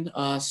 Washington,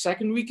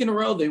 second week in a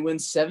row, they win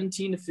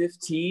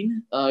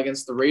 17-15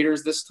 against the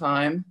Raiders this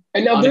time.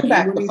 And now they're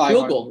back to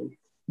 500.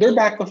 They're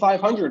back to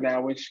 500 now,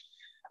 which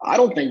I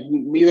don't think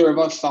neither of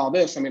us saw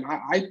this. I mean,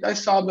 I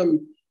saw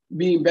them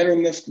being better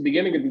than this at the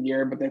beginning of the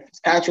year, but then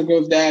Fitzpatrick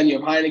goes down. You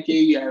have Heineke,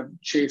 you have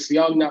Chase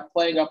Young not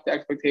playing up to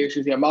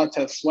expectations. You have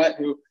Montez Sweat,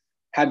 who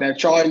had that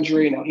jaw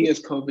injury. Now he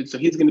has COVID, so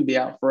he's going to be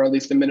out for at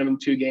least a minimum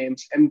 2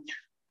 games. And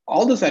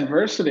all this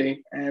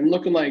adversity and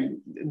looking like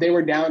they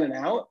were down and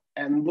out,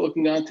 and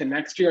looking on to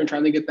next year and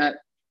trying to get that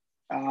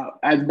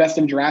as best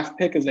of draft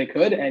pick as they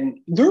could. And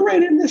they're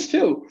right in this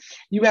too.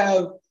 You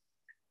have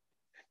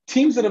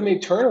teams that have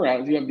made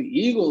turnarounds. You have the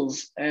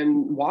Eagles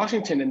and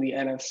Washington in the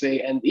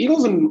NFC, and the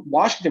Eagles and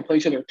Washington play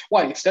each other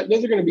twice.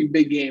 Those are going to be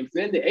big games.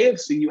 Then in the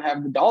AFC, you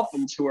have the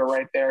Dolphins who are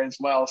right there as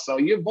well. So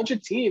you have a bunch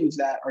of teams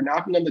that are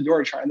knocking on the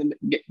door trying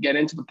to get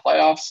into the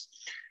playoffs.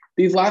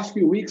 These last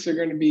few weeks are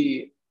going to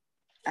be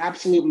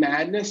absolute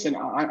madness, and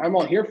I'm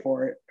all here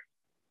for it.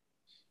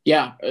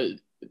 Yeah,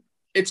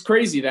 it's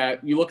crazy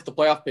that you look at the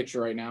playoff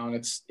picture right now, and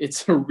it's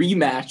a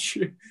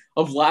rematch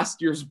of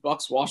last year's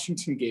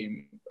Bucs-Washington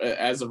game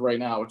as of right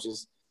now, which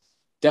is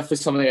definitely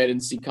something I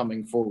didn't see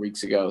coming 4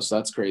 weeks ago. So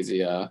that's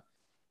crazy.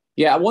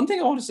 One thing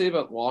I want to say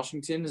about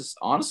Washington is,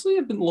 honestly,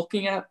 I've been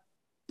looking at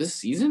this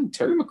season,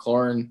 Terry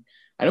McLaurin.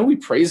 I know we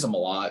praise him a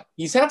lot.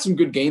 He's had some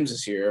good games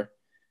this year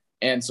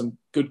and some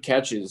good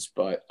catches,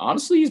 but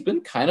honestly, he's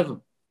been kind of, at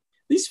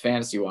least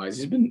fantasy-wise,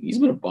 he's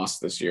been a bust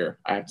this year,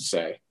 I have to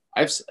say.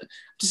 I have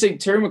to say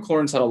Terry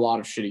McLaurin's had a lot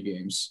of shitty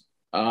games.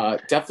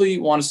 Definitely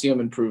want to see him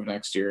improve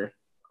next year.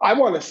 I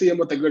want to see him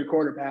with a good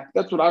quarterback.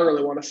 That's what I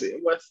really want to see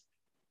him with.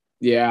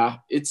 Yeah,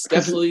 it's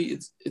definitely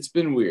it's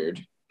been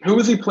weird. Who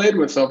has he played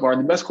with so far?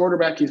 The best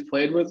quarterback he's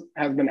played with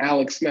has been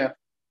Alex Smith.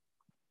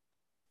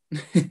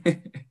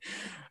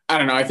 I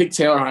don't know. I think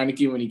Taylor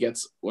Heineke, when he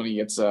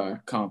gets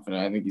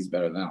confident, I think he's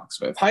better than Alex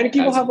Smith.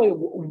 Heineke will have like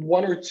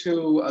 1 or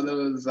 2 of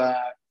those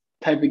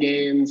type of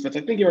games, but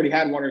I think he already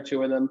had 1 or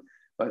 2 of them.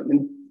 But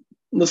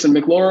listen,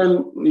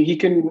 McLaurin, he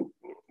can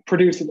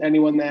produce with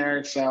anyone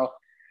there. So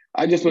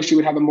I just wish he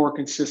would have a more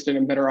consistent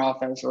and better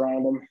offense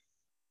around him.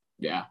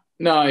 Yeah.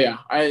 No, yeah.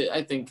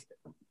 I think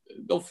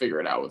they'll figure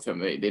it out with him.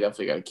 They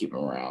definitely got to keep him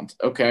around.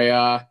 Okay.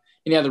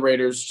 The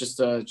Raiders, just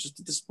a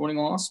disappointing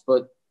loss,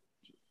 but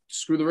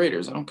screw the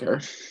Raiders. I don't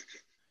care.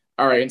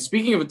 All right. And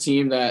speaking of a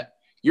team that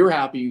you're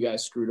happy you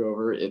guys screwed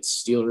over,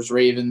 it's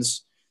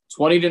Steelers-Ravens.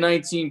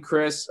 20-19,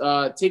 Chris.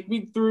 Take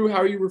me through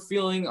how you were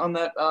feeling on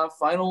that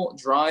final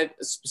drive,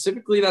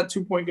 specifically that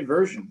 2-point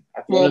conversion.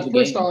 Well,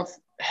 first off,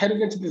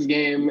 headed into this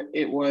game,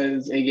 it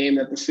was a game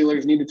that the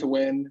Steelers needed to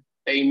win.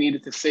 They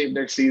needed to save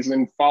their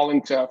season.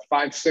 Falling to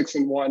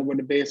 5-6-1 would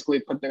have basically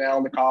put the nail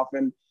in the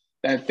coffin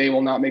that they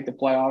will not make the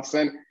playoffs.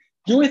 And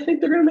do I think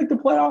they're going to make the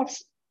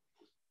playoffs?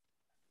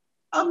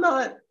 I'm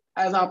not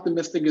as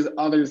optimistic as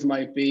others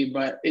might be,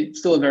 but it's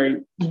still a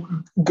very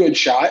good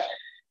shot.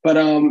 But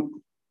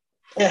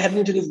heading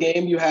into this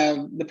game, you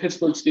have the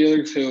Pittsburgh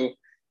Steelers who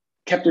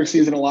kept their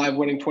season alive,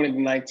 winning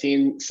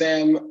 20-19.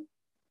 Sam,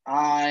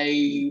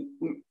 I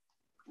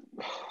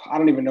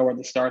don't even know where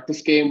to start.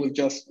 This game was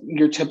just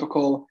your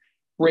typical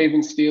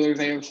Ravens Steelers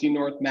AFC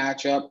North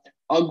matchup.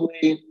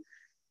 Ugly.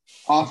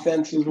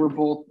 Offenses were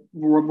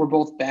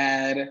both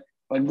bad.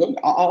 But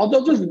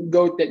I'll just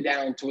go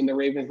down to when the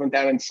Ravens went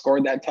down and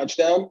scored that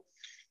touchdown.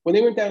 When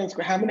they went down and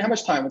scored, how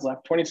much time was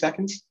left? 20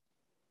 seconds?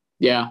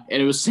 Yeah,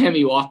 and it was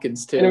Sammy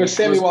Watkins too. And it was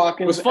Sammy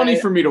Watkins. It was funny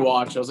for me to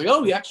watch. I was like,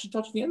 oh, he actually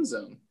touched the end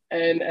zone.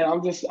 And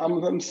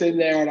I'm sitting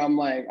there and I'm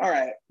like, all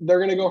right, they're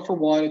going to go for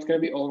 1. It's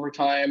going to be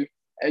overtime.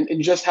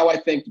 And just how I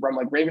think, I'm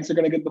like, Ravens are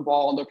going to get the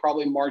ball and they'll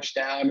probably march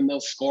down and they'll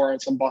score in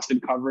some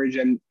busted coverage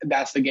and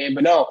that's the game.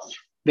 But no,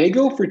 they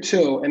go for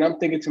 2. And I'm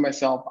thinking to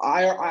myself,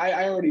 I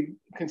already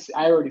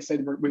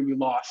said we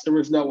lost. There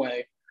was no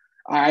way.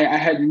 I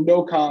had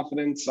no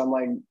confidence. I'm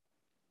like,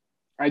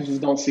 I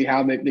just don't see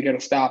how they're going to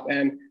stop.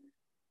 And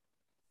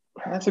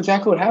that's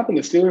exactly what happened.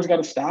 The Steelers got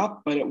to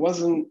stop, but it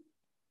wasn't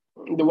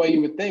the way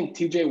you would think.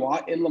 TJ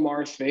Watt in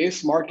Lamar's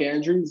face. Mark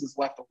Andrews is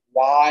left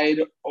wide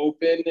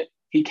open.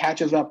 He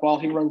catches that ball.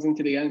 He runs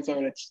into the end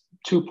zone. It's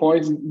 2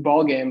 points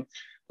ball game.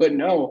 But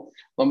no,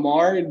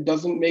 Lamar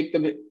doesn't make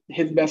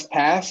his best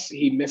pass.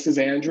 He misses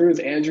Andrews.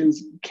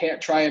 Andrews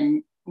can't try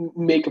and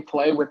make a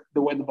play with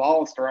the way the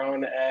ball is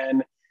thrown,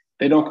 and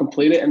they don't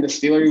complete it. And the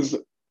Steelers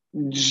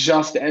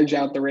just edge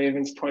out the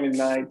Ravens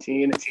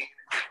 20-19.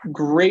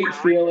 Great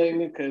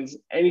feeling, because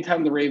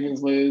anytime the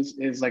Ravens lose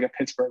is like a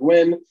Pittsburgh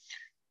win.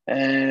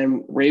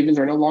 And Ravens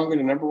are no longer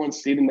the number one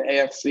seed in the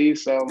AFC.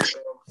 So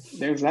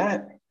there's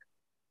that.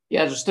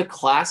 Yeah, just a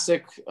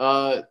classic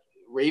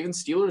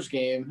Ravens-Steelers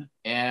game.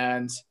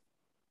 And,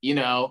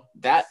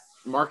 that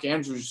Mark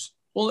Andrews,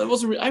 well, it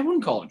wasn't, I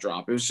wouldn't call it a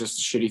drop. It was just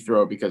a shitty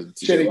throw because of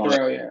TJ Watt.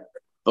 Throw, yeah.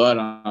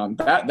 But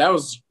that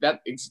was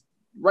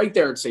right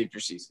there, it saved your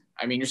season.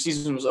 I mean, your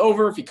season was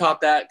over if you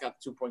caught that, got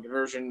the 2-point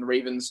conversion. The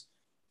Ravens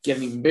get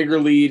an even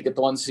bigger lead, get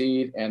the 1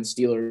 seed, and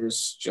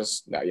Steelers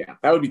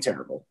that would be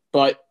terrible.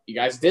 But you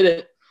guys did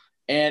it.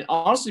 And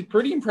honestly,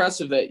 pretty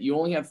impressive that you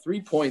only have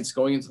 3 points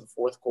going into the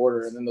fourth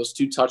quarter, and then those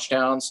 2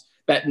 touchdowns,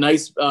 that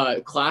nice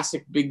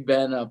classic Big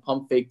Ben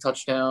pump fake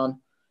touchdown,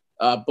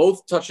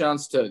 both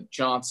touchdowns to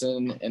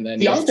Johnson, and then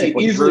Deontay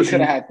easily could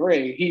have had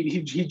 3.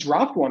 He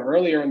dropped one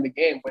earlier in the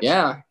game, which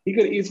he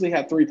could have easily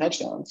had 3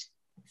 touchdowns.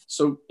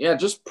 So,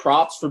 just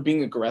props for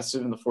being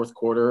aggressive in the fourth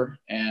quarter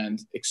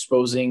and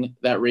exposing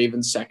that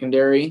Ravens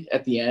secondary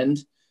at the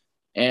end,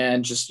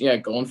 and just,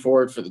 going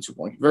forward for the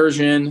 2-point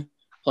conversion,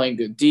 playing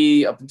good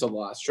D up until the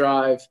last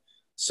drive.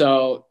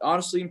 So,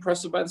 honestly,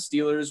 impressive by the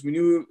Steelers. We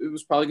knew it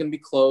was probably going to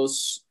be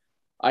close.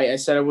 I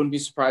said I wouldn't be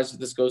surprised if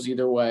this goes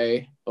either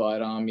way. But,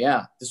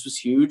 this was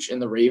huge.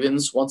 And the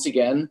Ravens, once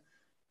again,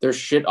 their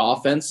shit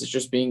offense is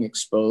just being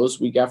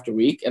exposed week after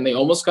week. And they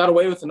almost got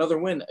away with another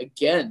win.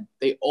 Again,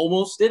 they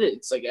almost did it.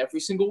 It's like every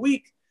single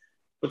week.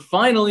 But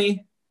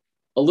finally,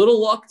 a little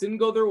luck didn't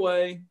go their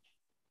way.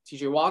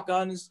 TJ Watt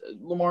got in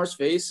Lamar's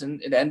face,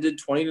 and it ended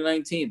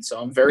 20-19. So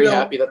I'm very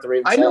happy that the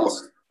Ravens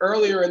lost.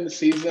 Earlier in the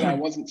season, I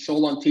wasn't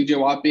sold on TJ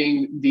Watt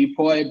being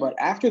decoy, but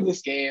after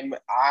this game,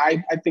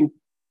 I think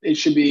it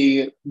should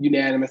be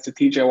unanimous that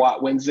TJ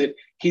Watt wins it.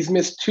 He's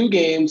missed 2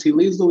 games. He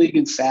leads the league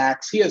in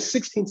sacks. He has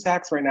 16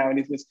 sacks right now, and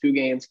he's missed 2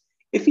 games.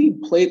 If he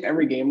played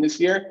every game this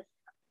year,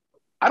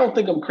 I don't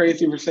think I'm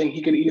crazy for saying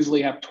he could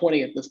easily have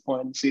 20 at this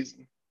point in the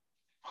season.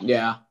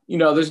 Yeah.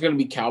 There's going to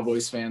be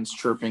Cowboys fans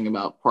chirping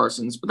about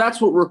Parsons, but that's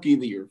what Rookie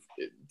of the Year,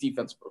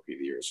 Defensive Rookie of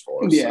the Year is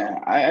for. Yeah.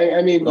 So.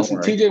 I mean, listen,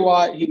 TJ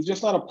Watt, he's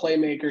just not a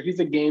playmaker. He's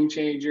a game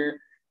changer.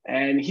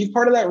 And he's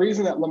part of that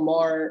reason that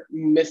Lamar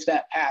missed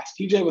that pass.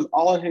 TJ was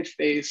all in his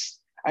face.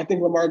 I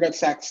think Lamar got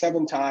sacked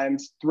 7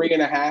 times,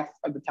 3.5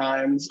 of the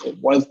times it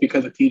was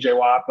because of TJ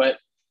Watt. But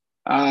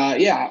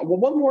well,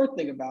 one more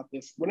thing about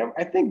this.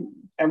 I think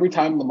every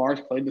time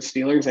Lamar's played the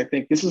Steelers, I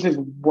think this is his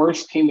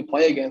worst team to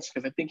play against,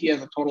 because I think he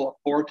has a total of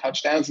 4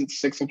 touchdowns and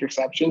 6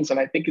 interceptions. And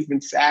I think he's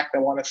been sacked, I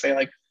want to say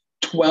like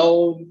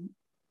 12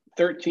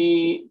 or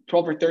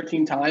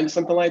 13 times,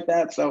 something like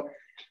that. So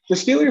the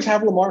Steelers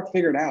have Lamar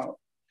figured out.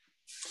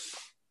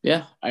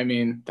 Yeah, I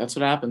mean, that's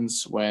what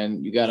happens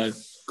when you got a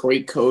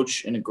great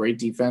coach and a great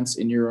defense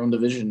in your own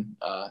division.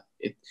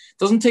 It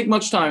doesn't take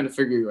much time to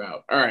figure you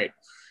out. All right,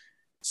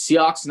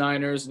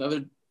 Seahawks-Niners,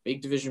 another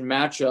big division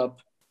matchup,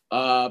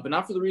 but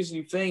not for the reason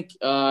you think.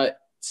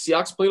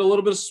 Seahawks played a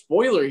little bit of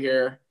spoiler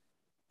here,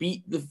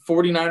 beat the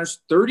 49ers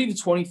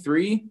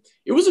 30-23.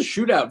 It was a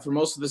shootout for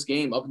most of this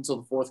game up until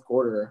the fourth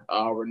quarter,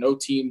 where no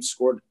team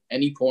scored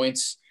any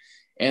points,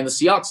 and the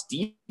Seahawks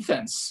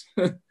defense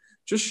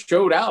just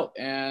showed out,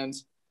 and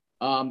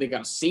they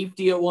got a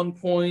safety at one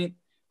point.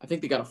 I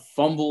think they got a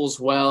fumble as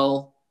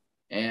well.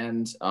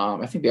 And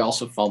I think they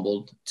also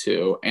fumbled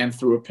too and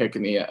threw a pick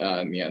in the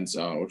end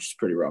zone, which is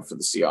pretty rough for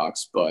the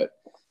Seahawks. But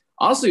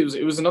honestly,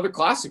 it was another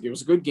classic. It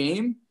was a good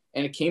game,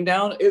 and it came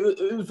down.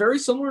 It was very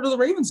similar to the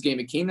Ravens game.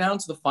 It came down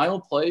to the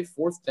final play,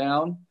 4th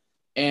down,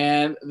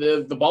 and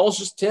the ball was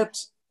just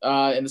tipped,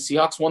 and the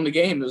Seahawks won the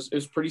game. It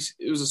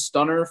was a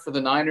stunner for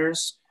the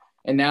Niners,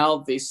 and now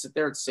they sit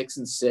there at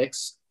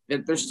 6-6.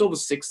 They're still the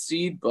 6th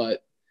seed,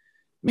 but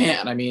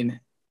man, I mean,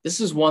 this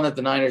is one that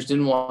the Niners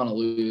didn't want to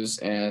lose,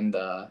 and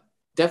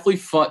definitely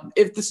fun.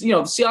 If this, the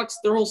Seahawks,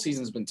 their whole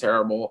season's been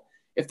terrible.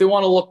 If they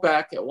want to look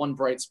back at one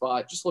bright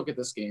spot, just look at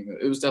this game.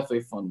 It was definitely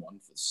a fun one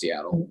for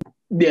Seattle.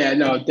 Yeah,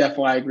 no,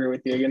 definitely, I agree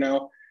with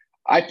you.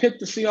 I picked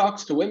the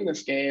Seahawks to win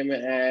this game,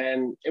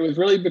 and it was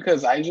really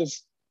because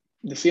the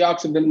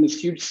Seahawks have been in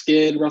this huge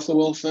skid. Russell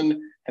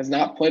Wilson has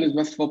not played his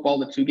best football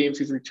the 2 games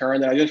he's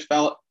returned, and I just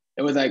felt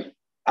it was like,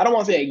 I don't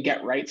want to say a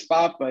get right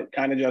spot, but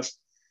kind of just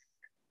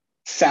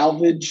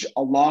salvage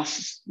a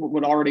loss,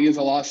 what already is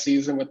a lost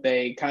season, with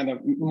a kind of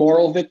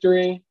moral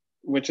victory,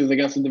 which is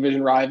against a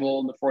division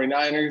rival, the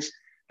 49ers.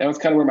 That was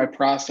kind of where my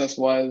process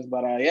was.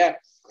 But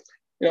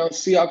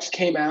Seahawks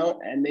came out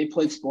and they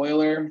played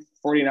spoiler.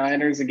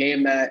 49ers, a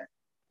game that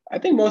I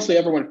think mostly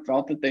everyone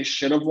felt that they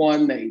should have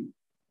won. They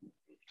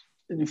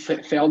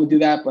failed to do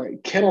that.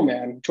 But Kittle,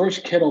 man,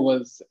 George Kittle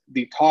was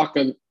the talk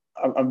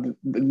of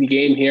the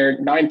game here.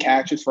 9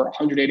 catches for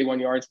 181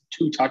 yards,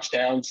 2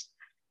 touchdowns.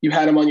 You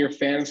had him on your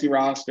fantasy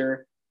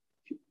roster.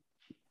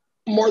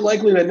 More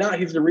likely than not,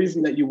 he's the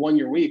reason that you won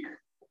your week.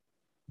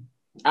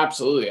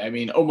 Absolutely. I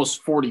mean,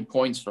 almost 40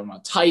 points from a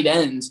tight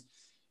end.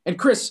 And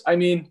Chris, I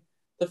mean,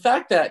 the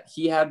fact that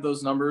he had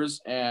those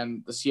numbers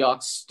and the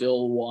Seahawks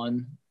still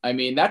won, I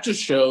mean, that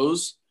just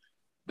shows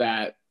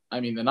that,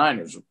 I mean, the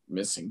Niners were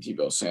missing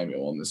Deebo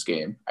Samuel in this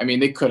game. I mean,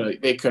 they could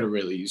have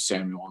really used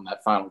Samuel on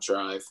that final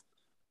drive.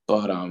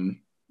 But,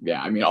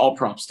 yeah, I mean, all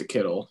props to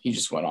Kittle. He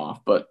just went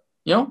off. But,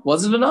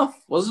 wasn't enough.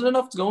 Wasn't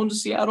enough to go into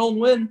Seattle and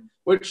win,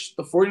 which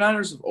the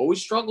 49ers have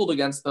always struggled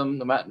against them,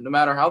 no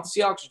matter how the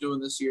Seahawks are doing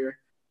this year.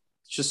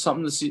 It's just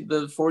something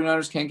the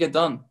 49ers can't get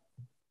done.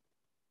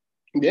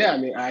 Yeah, I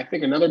mean, I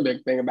think another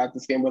big thing about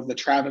this game was the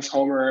Travis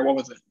Homer, what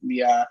was it,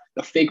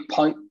 the fake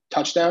punt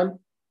touchdown?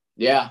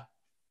 Yeah.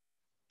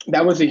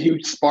 That was a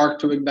huge spark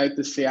to ignite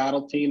the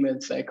Seattle team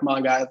and say, come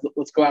on, guys,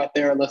 let's go out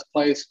there and let's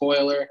play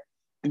spoiler,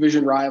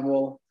 division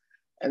rival.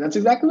 And that's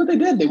exactly what they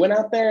did. They went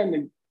out there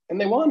and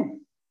they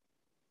won.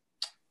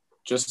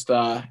 Just,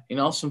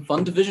 some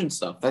fun division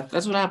stuff.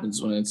 That's what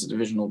happens when it's a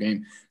divisional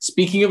game.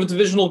 Speaking of a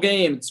divisional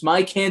game, it's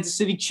my Kansas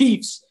City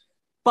Chiefs.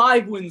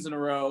 5 wins in a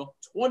row,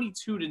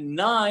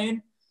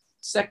 22-9.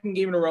 Second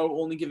game in a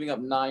row, only giving up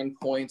 9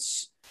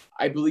 points.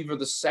 I believe are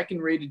the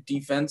second-rated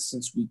defense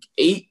since week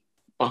 8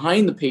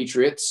 behind the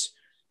Patriots,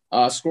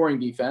 scoring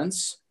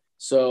defense.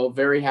 So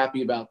very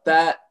happy about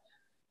that.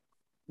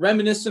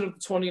 Reminiscent of the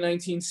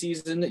 2019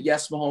 season,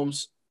 yes,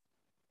 Mahomes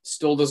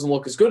still doesn't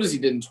look as good as he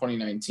did in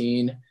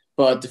 2019.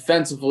 But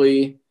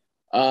defensively,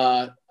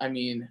 I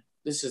mean,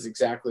 this is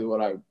exactly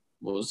what I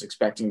was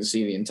expecting to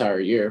see the entire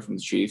year from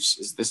the Chiefs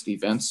is this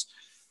defense.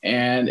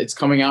 And it's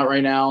coming out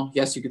right now.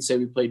 Yes, you could say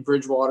we played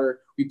Bridgewater.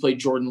 We played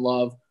Jordan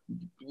Love.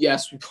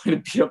 Yes, we played a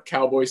beat-up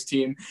Cowboys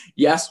team.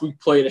 Yes, we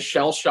played a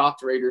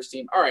shell-shocked Raiders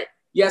team. All right.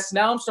 Yes,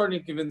 now I'm starting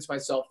to convince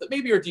myself that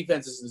maybe our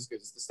defense isn't as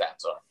good as the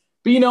stats are.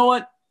 But you know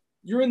what?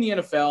 You're in the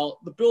NFL.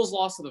 The Bills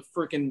lost to the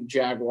freaking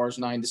Jaguars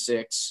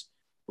 9-6.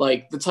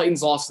 Like, the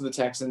Titans lost to the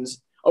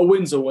Texans. A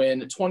win's a win.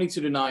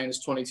 22-9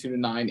 is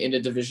 22-9 in a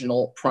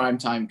divisional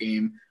primetime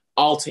game.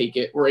 I'll take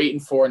it. We're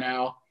 8-4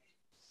 now.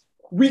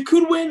 We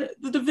could win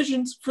the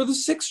divisions for the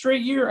 6th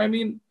straight year. I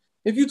mean,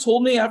 if you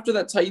told me after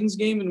that Titans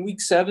game in week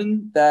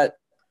 7 that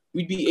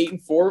we'd be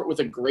 8-4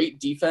 with a great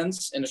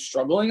defense and a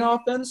struggling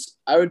offense,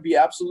 I would be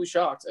absolutely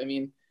shocked. I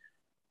mean,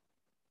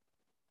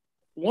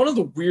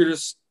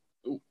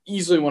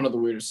 easily one of the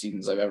weirdest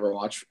seasons I've ever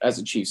watched as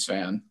a Chiefs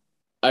fan.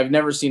 I've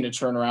never seen a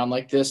turnaround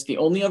like this. The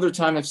only other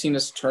time I've seen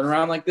us turn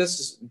around like this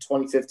is in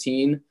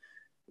 2015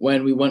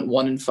 when we went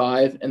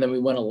 1-5 and then we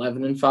went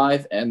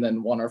 11-5 and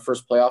then won our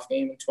first playoff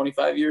game in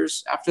 25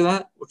 years after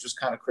that, which was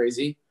kind of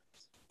crazy.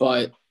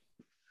 But,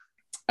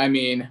 I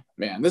mean,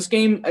 man, the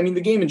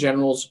game in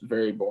general is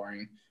very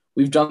boring.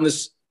 We've done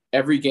this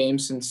every game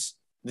since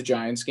the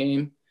Giants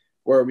game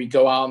where we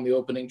go out on the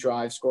opening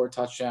drive, score a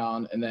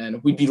touchdown, and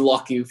then we'd be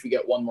lucky if we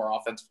get one more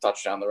offensive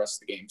touchdown the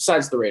rest of the game,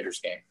 besides the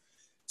Raiders game.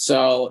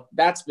 So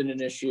that's been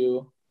an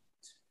issue.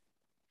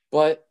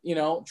 But,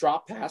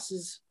 drop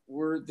passes,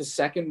 we're the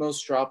second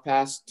most drop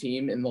pass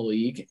team in the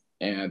league,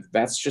 and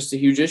that's just a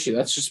huge issue.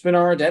 That's just been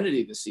our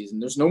identity this season.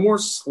 There's no more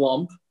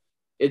slump.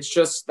 It's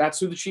just that's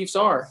who the Chiefs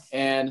are.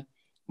 And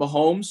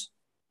Mahomes,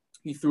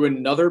 he threw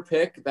another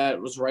pick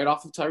that was right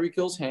off of Tyreek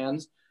Hill's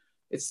hands.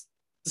 It's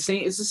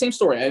the same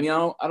story. I mean,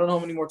 I don't know how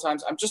many more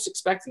times. I'm just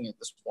expecting it at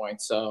this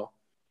point. So,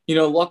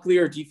 luckily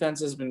our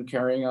defense has been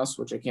carrying us,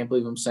 which I can't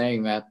believe I'm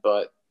saying that,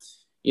 but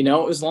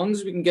as long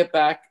as we can get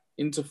back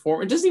into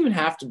form, it doesn't even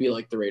have to be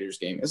like the Raiders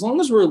game. As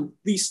long as we're at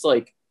least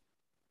like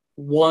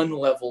one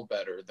level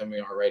better than we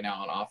are right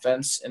now on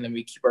offense, and then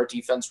we keep our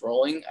defense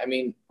rolling, I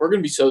mean, we're going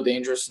to be so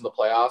dangerous in the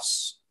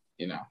playoffs,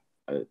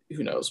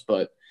 who knows.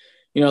 But,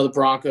 the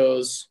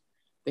Broncos,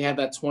 they had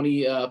that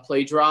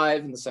 20-play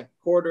drive in the second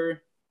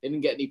quarter. They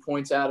didn't get any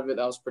points out of it.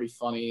 That was pretty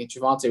funny.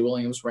 Javonte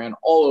Williams ran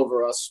all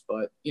over us,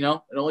 but, it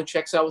only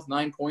checks out with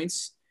 9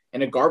 points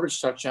and a garbage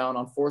touchdown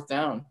on 4th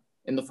down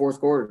in the fourth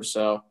quarter.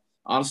 So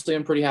honestly,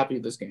 I'm pretty happy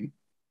with this game.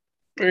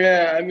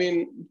 Yeah, I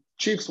mean,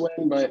 Chiefs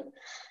win, but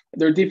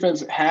their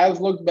defense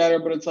has looked better.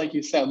 But it's like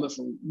you said,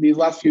 listen, these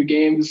last few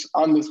games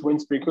on this win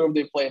streak, who have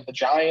they played? The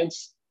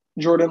Giants,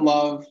 Jordan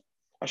Love,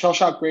 a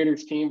shell-shocked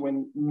Raiders team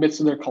when midst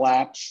of their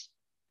collapse,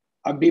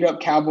 a beat-up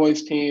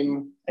Cowboys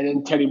team, and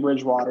then Teddy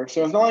Bridgewater.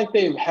 So it's not like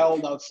they've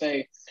held, I would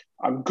say,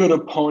 a good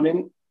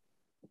opponent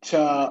to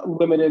a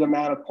limited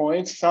amount of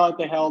points. It's not like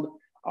they held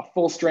a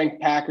full-strength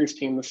Packers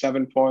team with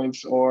 7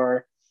 points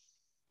or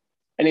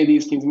any of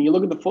these teams. When you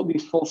look at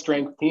these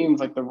full-strength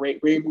teams, like the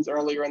Ravens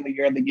earlier in the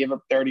year, they gave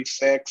up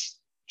 36.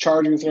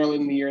 Chargers early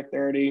in the year,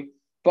 30.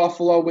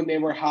 Buffalo, when they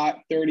were hot,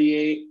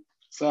 38.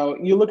 So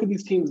you look at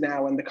these teams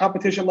now, and the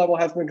competition level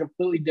has been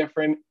completely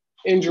different.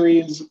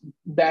 Injuries,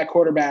 bad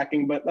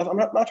quarterbacking, but I'm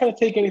not trying to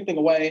take anything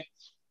away.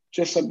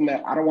 Just something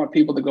that I don't want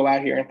people to go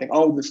out here and think,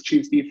 oh, this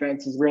Chiefs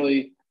defense is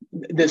really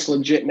this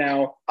legit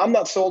now. I'm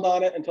not sold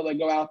on it until they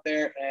go out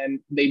there and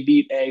they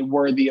beat a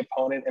worthy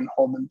opponent and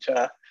hold them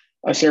to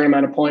a certain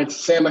amount of points.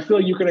 Sam, I feel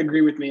like you can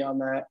agree with me on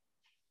that.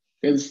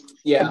 Because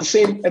at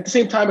the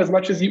same time, as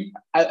much as you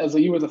as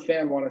a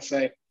fan want to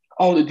say,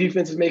 oh, the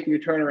defense is making a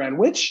turnaround,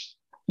 which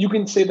you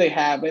can say they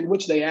have, and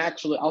which they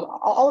actually,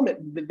 I'll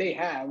admit that they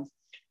have.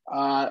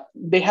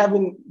 They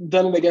haven't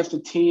done it against a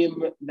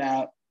team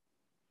that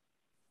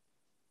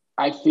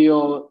I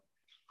feel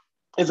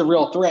is a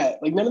real threat.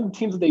 Like, none of the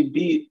teams that they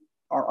beat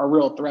are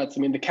real threats. I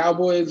mean, the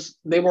Cowboys,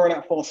 they weren't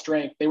at full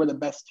strength. They were the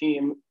best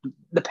team.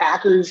 The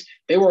Packers,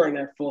 they weren't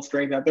at full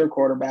strength at their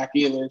quarterback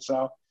either.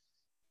 So,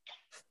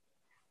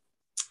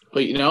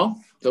 but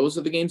those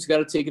are the games you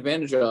got to take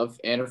advantage of.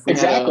 And if we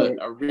exactly.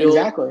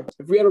 had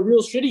if we had a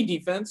real shitty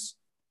defense,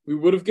 we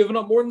would have given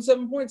up more than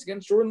 7 points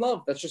against Jordan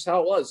Love. That's just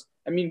how it was.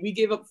 I mean, we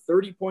gave up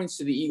 30 points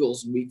to the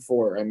Eagles in week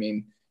 4. I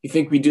mean, you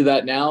think we do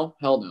that now?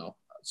 Hell no.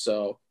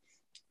 So,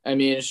 I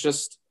mean, it's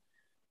just,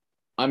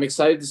 I'm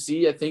excited to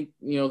see. I think,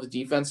 the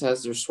defense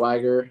has their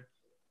swagger.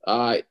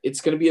 It's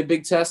going to be a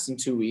big test in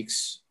 2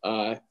 weeks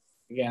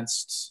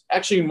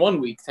actually in 1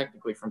 week,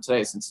 technically from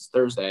today, since it's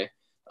Thursday,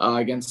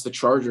 against the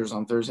Chargers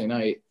on Thursday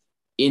night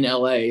in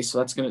LA. So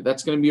that's going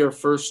to be our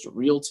first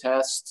real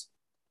test.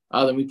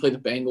 Then we play the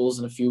Bengals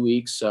in a few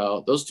weeks.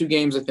 So those 2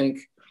 games, I think,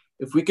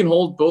 if we can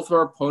hold both of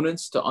our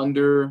opponents to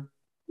under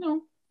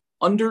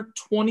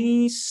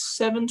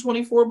 27,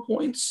 24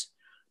 points,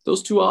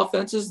 those 2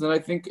 offenses, then I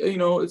think,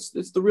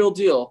 it's the real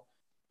deal.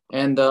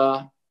 And,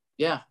 I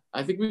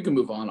think we can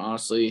move on,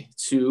 honestly,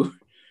 to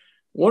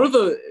one of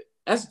the,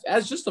 as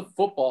just a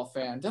football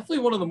fan, definitely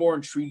one of the more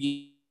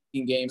intriguing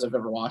games I've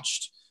ever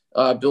watched.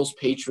 Bills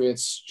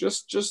Patriots,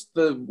 just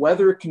the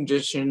weather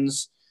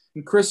conditions.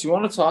 And Chris, you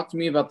want to talk to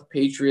me about the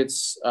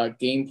Patriots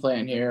game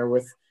plan here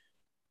with,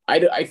 I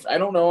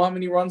don't know how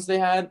many runs they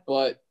had,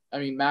 but I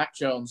mean, Mac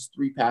Jones,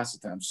 3 pass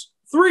attempts.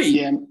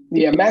 3.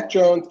 Yeah. Mac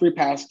Jones, 3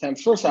 pass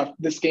attempts. First off,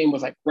 this game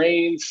was like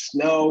rain,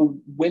 snow,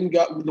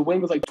 the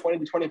wind was like 20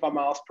 to 25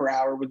 miles per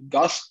hour with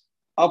gusts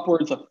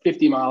upwards of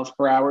 50 miles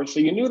per hour. So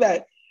you knew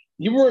that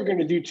you weren't going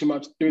to do too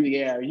much through the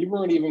air. You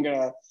weren't even going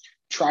to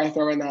try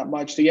throwing that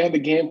much. So you had the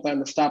game plan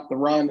to stop the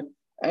run.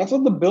 And that's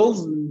what the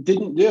Bills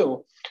didn't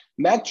do.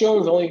 Mac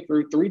Jones only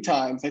threw 3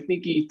 times. I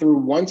think he threw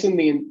once in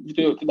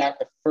the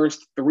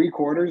first 3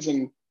 quarters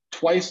and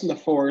twice in the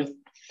fourth.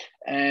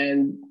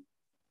 And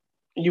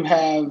you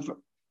have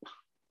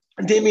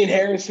Damian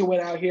Harris, who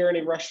went out here and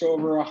he rushed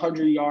over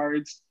 100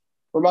 yards.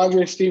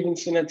 Ramondre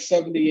Stevenson had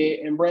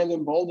 78, and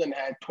Brandon Bolden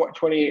had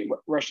 28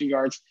 rushing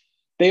yards.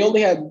 They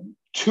only had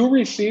 2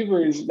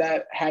 receivers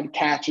that had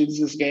catches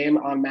this game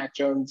on Mac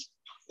Jones'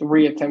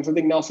 3 attempts. I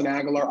think Nelson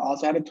Aguilar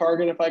also had a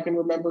target, if I can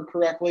remember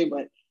correctly,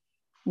 but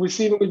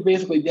receiving was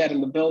basically dead.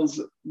 And the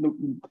Bills,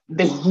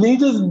 they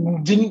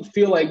just didn't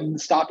feel like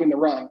stopping the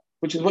run,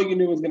 which is what you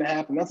knew was going to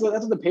happen. That's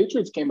what the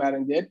Patriots came out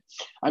and did.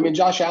 I mean,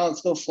 Josh Allen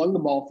still slung the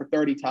ball for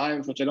 30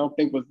 times, which I don't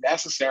think was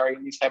necessary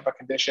in these type of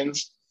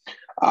conditions.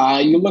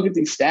 You look at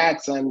these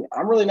stats, and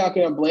I'm really not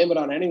going to blame it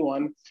on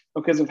anyone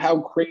because of how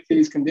crazy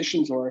these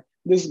conditions were.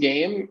 This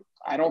game,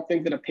 I don't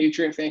think that a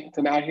Patriot fan can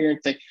come out here and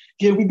say,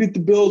 yeah, we beat the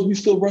Bills, we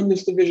still run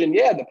this division.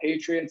 Yeah, the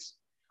Patriots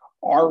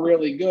are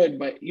really good,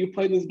 but you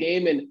play this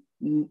game in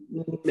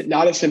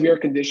not as severe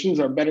conditions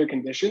or better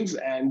conditions,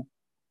 and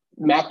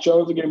Mac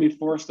Jones is going to be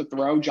forced to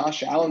throw.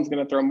 Josh Allen's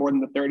going to throw more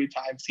than the 30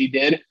 times he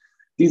did.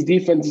 These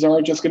defenses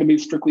aren't just going to be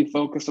strictly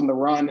focused on the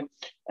run.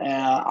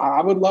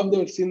 I would love to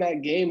have seen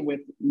that game with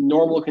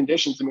normal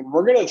conditions. I mean,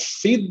 we're going to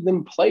see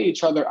them play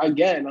each other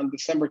again on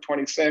December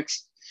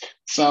 26th.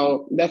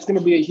 So that's going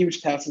to be a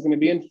huge test. It's going to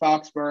be in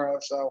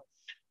Foxborough. So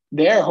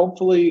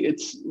hopefully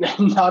it's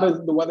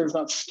the weather's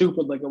not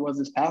stupid like it was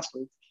this past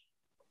week.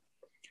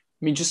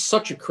 I mean, just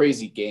such a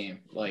crazy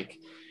game. Like,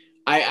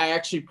 I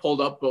actually pulled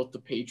up both the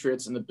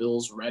Patriots and the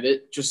Bills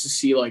Reddit just to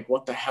see, like,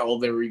 what the hell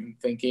they were even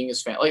thinking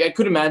as fans. Like, I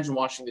could imagine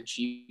watching the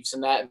Chiefs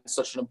in that. It's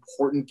such an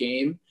important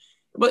game.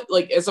 But,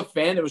 like, as a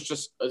fan, it was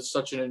just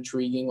such an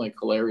intriguing, like,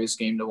 hilarious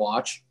game to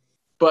watch.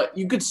 But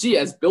you could see,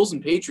 as Bills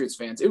and Patriots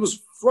fans, it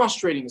was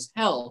frustrating as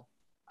hell.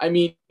 I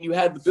mean, you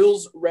had the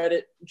Bills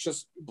Reddit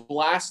just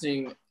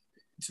blasting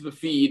to the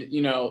feed,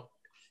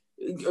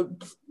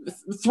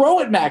 throw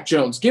it, Mac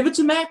Jones. Give it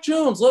to Mac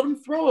Jones. Let him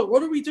throw it.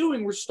 What are we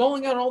doing? We're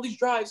stalling out all these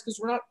drives because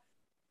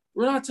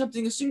we're not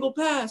attempting a single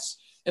pass.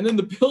 And then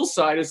the Bills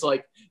side is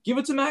like, give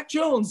it to Mac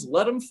Jones.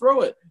 Let him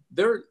throw it.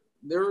 They're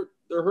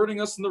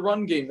hurting us in the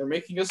run game. They're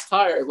making us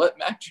tired. Let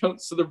Mac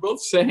Jones. So they're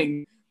both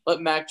saying,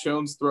 let Mac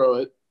Jones throw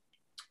it,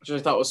 which I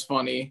thought was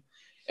funny.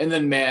 And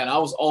then, man, I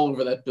was all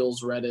over that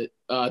Bills Reddit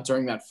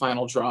during that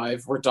final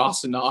drive where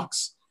Dawson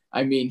Knox,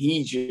 I mean,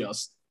 he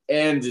just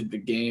ended the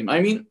game.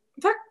 I mean,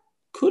 that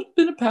could have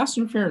been a pass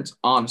interference,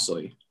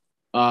 honestly,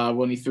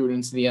 when he threw it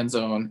into the end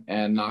zone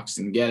and Knox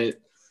didn't get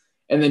it.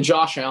 And then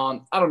Josh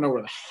Allen, I don't know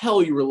where the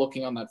hell you were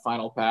looking on that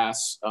final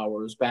pass where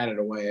it was batted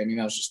away. I mean,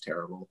 that was just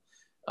terrible.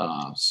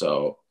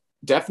 So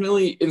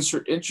definitely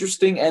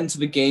interesting end to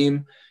the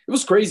game. It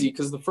was crazy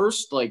because the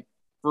first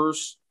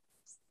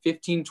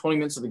 15, 20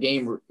 minutes of the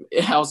game,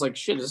 I was like,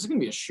 shit, is this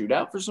going to be a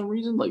shootout for some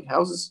reason? Like,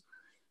 how's this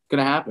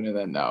going to happen? And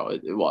then, no,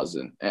 it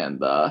wasn't. And,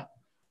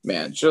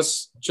 man,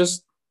 just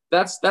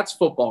that's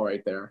football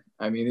right there.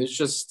 I mean, it's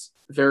just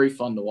very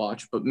fun to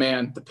watch. But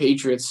man, the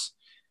Patriots.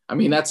 I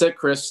mean, that's it,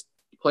 Chris.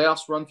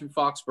 Playoffs run through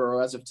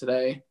Foxborough as of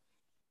today,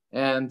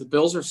 and the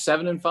Bills are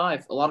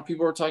 7-5. A lot of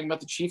people are talking about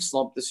the Chiefs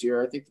slump this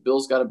year. I think the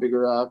Bills got a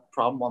bigger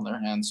problem on their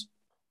hands.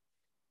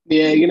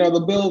 Yeah,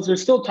 the Bills,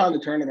 there's still time to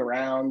turn it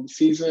around. The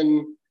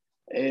season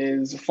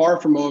is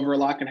far from over. A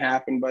lot can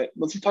happen, but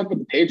let's just talk about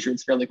the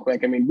Patriots really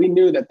quick. I mean, we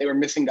knew that they were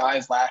missing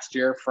guys last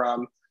year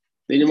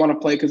they didn't want to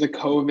play because of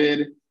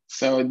COVID.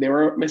 So they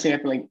were missing, I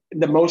think, like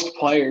the most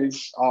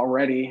players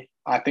already,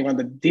 I think, on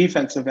the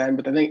defensive end,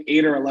 but I think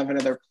 8 or 11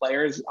 of their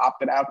players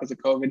opted out because of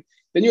COVID.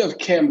 Then you have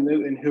Cam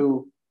Newton,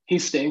 who he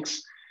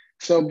stinks.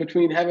 So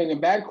between having a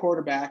bad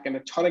quarterback and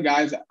a ton of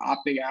guys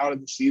opting out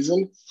of the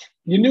season,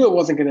 you knew it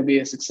wasn't going to be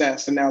a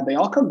success. And now they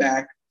all come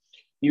back.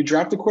 You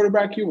draft the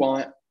quarterback you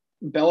want.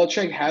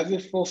 Belichick has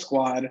his full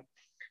squad.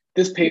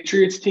 This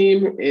Patriots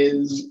team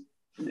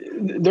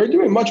they're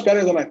doing much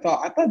better than I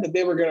thought. I thought that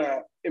they were going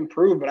to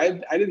improve, but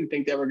I didn't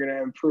think they were going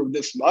to improve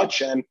this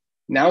much. And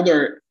now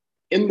they're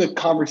in the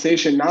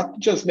conversation, not to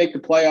just make the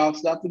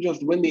playoffs, not to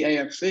just win the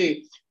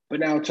AFC, but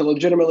now to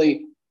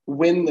legitimately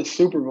win the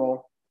Super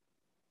Bowl.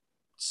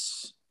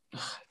 It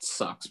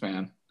sucks,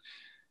 man.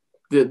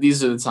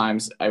 These are the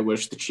times I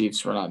wish the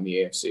Chiefs were not in the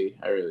AFC.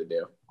 I really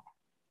do.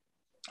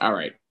 All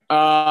right.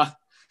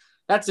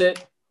 That's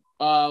it.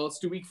 Let's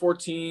do Week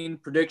 14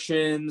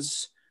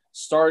 predictions,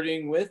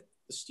 starting with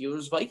the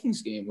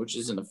Steelers-Vikings game, which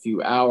is in a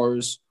few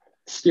hours.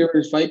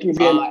 Steelers-Vikings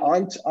game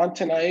on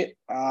tonight.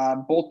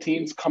 Both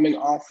teams coming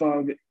off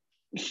of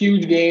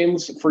huge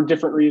games for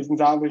different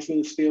reasons.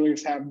 Obviously, the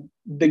Steelers have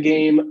the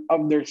game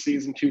of their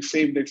season to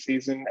save their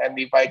season, and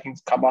the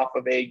Vikings come off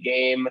of a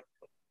game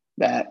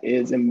that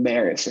is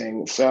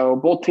embarrassing. So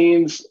both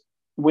teams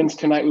wins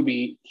tonight would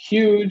be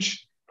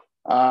huge.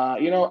 I'm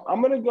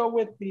going to go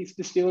with the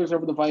Steelers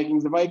over the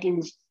Vikings. The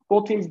Vikings,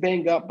 both teams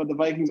banged up, but the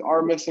Vikings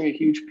are missing a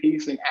huge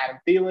piece in Adam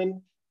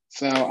Thielen.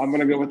 So I'm going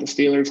to go with the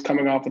Steelers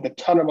coming off with a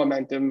ton of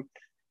momentum.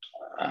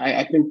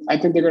 I think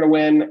they're going to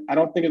win. I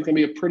don't think it's going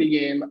to be a pretty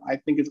game. I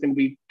think it's going to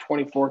be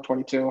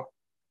 24-22.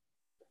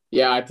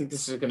 Yeah, I think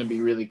this is going to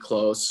be really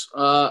close.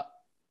 I'll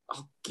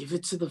give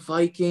it to the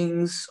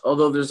Vikings,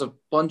 although there's a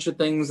bunch of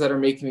things that are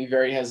making me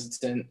very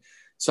hesitant,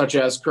 such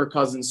as Kirk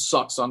Cousins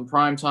sucks on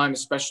primetime,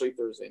 especially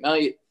Thursday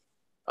night.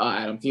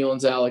 Adam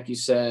Thielen's out, like you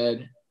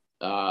said.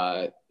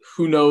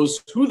 Who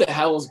knows? Who the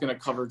hell is going to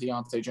cover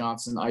Deontay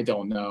Johnson? I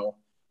don't know.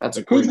 That's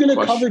a Who's going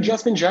to cover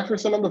Justin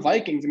Jefferson on the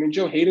Vikings? I mean,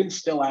 Joe Hayden's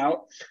still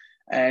out.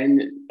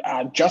 And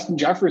Justin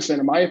Jefferson,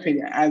 in my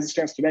opinion, as it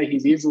stands today,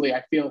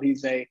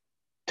 he's a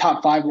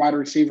top 5 wide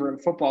receiver in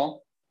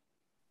football.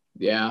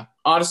 Yeah.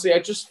 Honestly, I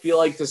just feel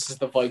like this is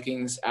the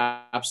Vikings'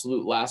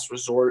 absolute last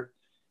resort.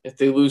 If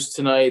they lose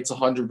tonight, it's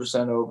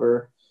 100%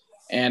 over.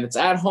 And it's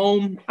at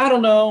home. I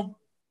don't know.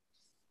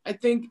 I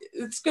think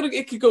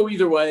it could go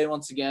either way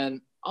once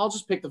again. I'll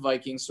just pick the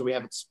Vikings so we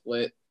have it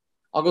split.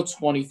 I'll go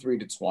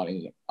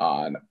 23-20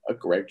 on a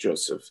Greg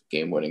Joseph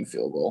game-winning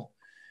field goal.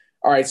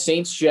 All right,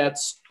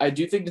 Saints-Jets. I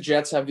do think the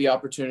Jets have the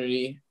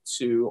opportunity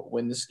to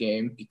win this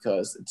game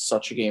because it's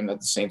such a game that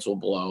the Saints will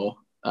blow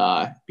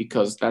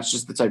because that's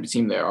just the type of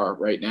team they are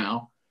right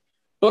now.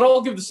 But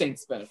I'll give the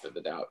Saints the benefit of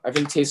the doubt. I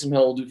think Taysom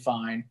Hill will do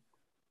fine.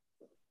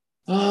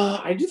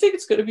 I do think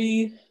it's going to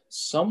be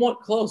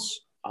somewhat close.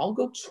 I'll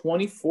go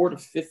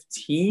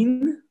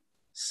 24-15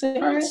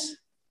 Saints.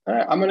 All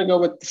right, I'm going to go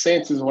with the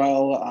Saints as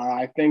well.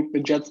 I think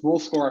the Jets will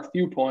score a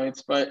few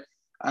points, but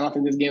I don't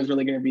think this game is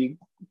really going to be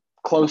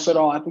close at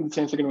all. I think the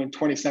Saints are going to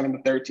win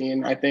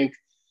 27-13. I think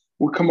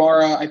with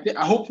Kamara,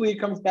 hopefully he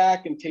comes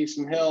back, and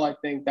Taysom Hill, I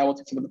think that will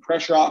take some of the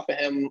pressure off of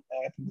him.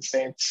 I think the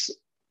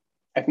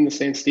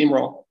Saints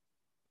steamroll.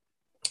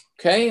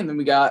 Okay, and then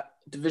we got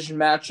division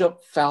matchup,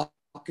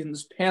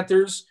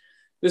 Falcons-Panthers.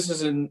 This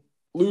is a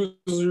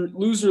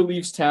loser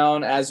leaves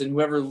town, as in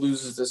whoever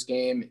loses this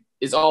game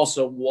is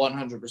also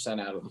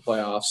 100% out of the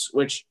playoffs,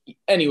 which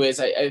anyways,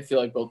 I feel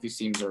like both these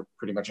teams are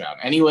pretty much out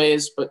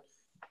anyways, but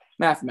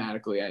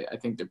mathematically, I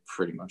think they're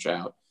pretty much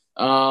out.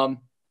 I'm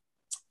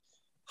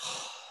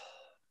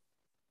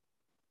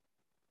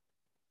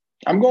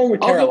going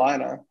with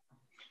Carolina.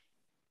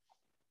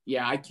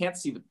 I can't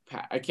see the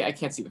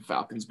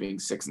Falcons being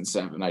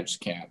 6-7. I just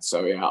can't.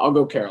 So yeah, I'll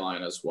go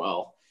Carolina as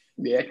well.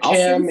 Yeah, I'll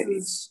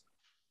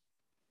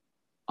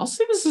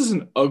say this is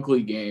an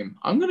ugly game.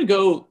 I'm gonna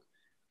go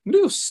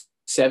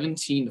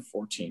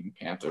 17-14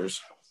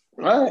 Panthers.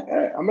 All right.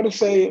 I'm going to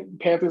say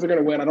Panthers are going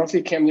to win. I don't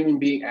see Cam Newton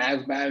being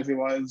as bad as he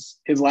was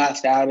his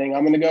last outing.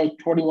 I'm going to go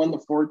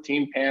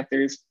 21-14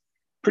 Panthers.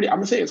 I'm going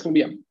to say it's going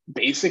to be a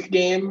basic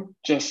game,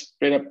 just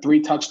straight up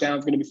 3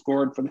 touchdowns going to be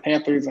scored for the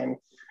Panthers and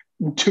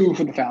 2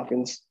 for the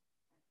Falcons.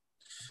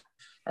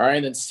 All right,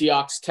 and then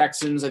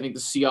Seahawks-Texans. I think the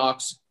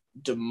Seahawks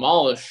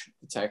demolish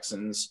the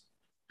Texans.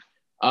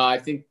 I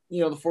think,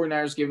 the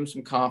 49ers gave them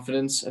some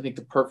confidence. I think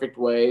the perfect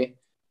way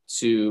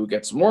to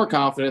get some more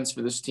confidence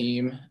for this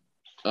team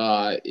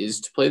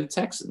is to play the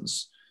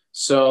Texans.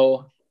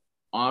 So,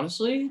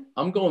 honestly,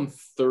 I'm going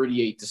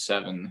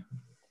 38-7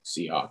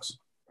 Seahawks.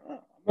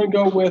 I'm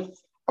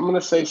I'm going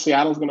to say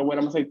Seattle's going to win.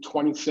 I'm going to say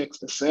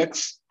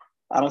 26-6.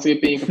 I don't see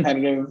it being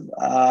competitive.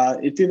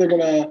 It's either going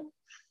to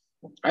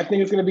 – I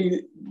think it's going to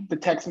be the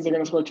Texans are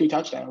going to score 2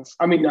 touchdowns.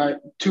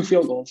 2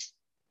 field goals.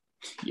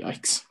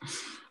 Yikes.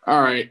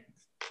 All right.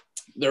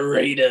 The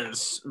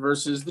Raiders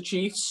versus the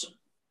Chiefs.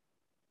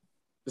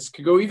 This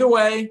could go either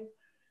way.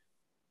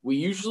 We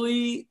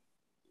usually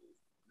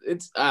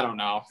 – I don't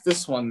know.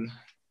 This one,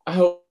 I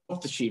hope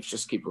the Chiefs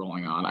just keep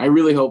rolling on. I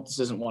really hope this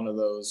isn't one of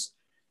those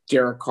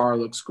Derek Carr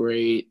looks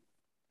great.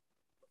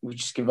 We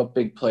just give up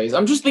big plays.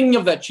 I'm just thinking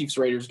of that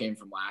Chiefs-Raiders game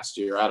from last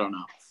year. I don't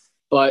know.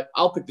 But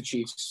I'll pick the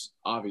Chiefs,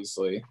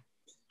 obviously.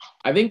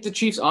 I think the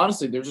Chiefs,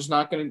 honestly, they're just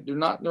not going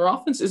to – their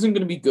offense isn't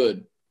going to be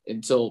good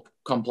until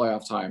come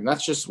playoff time.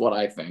 That's just what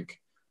I think.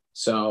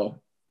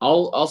 So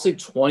I'll say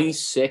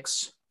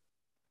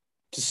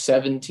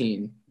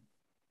 26-17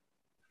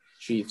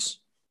 Chiefs.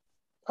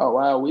 Oh,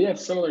 wow. We have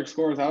similar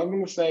scores. I was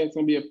going to say it's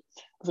going to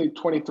be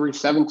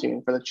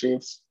 23-17 for the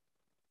Chiefs.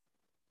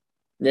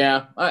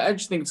 Yeah, I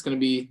just think it's going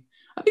to be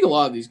 – I think a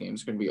lot of these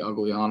games are going to be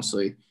ugly,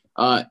 honestly,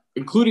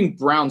 including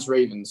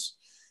Browns-Ravens.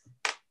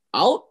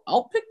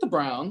 I'll pick the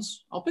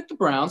Browns. I'll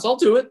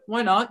do it.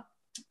 Why not?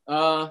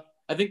 I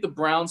think the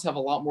Browns have a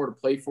lot more to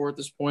play for at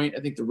this point. I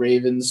think the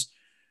Ravens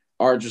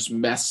are just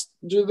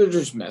They're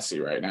just messy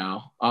right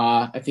now.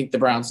 I think the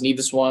Browns need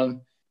this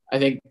one. I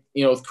think,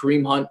 with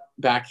Kareem Hunt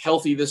back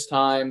healthy this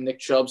time, Nick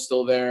Chubb's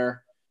still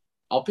there.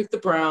 I'll pick the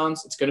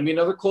Browns. It's going to be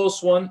another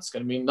close one. It's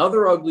going to be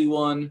another ugly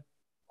one.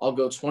 I'll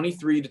go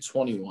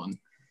 23-21.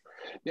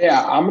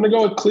 Yeah, I'm going to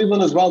go with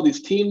Cleveland as well.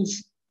 These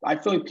teams, I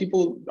feel like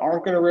people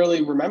aren't going to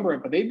really remember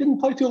it, but they didn't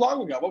play too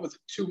long ago. What was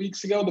it, 2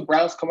 weeks ago? The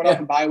Browns coming off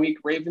a bye week,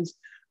 Ravens.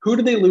 Who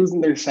did they lose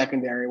in their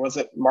secondary? Was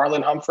it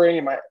Marlon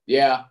Humphrey?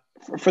 Yeah.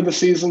 For the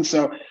season.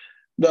 So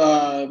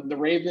the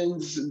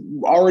Ravens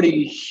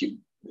already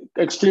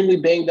extremely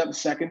banged up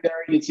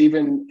secondary. It's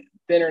even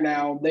thinner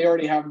now. They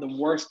already have the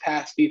worst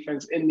pass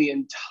defense in the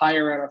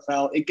entire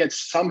NFL. It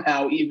gets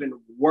somehow even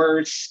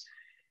worse.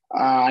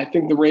 I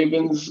think the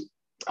Ravens,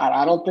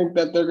 I don't think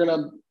that they're going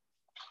to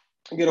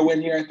get a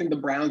win here. I think the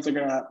Browns are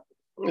going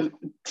to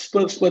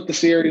split the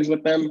series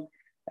with them.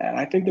 And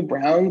I think the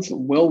Browns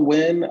will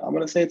win. I'm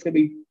going to say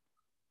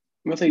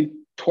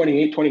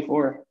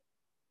 28-24.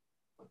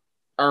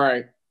 All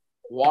right.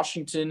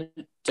 Washington,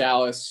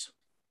 Dallas.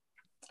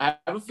 I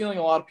have a feeling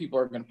a lot of people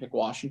are going to pick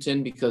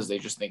Washington because they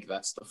just think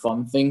that's the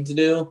fun thing to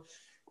do.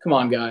 Come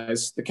on,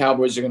 guys. The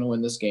Cowboys are going to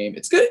win this game.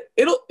 It's good.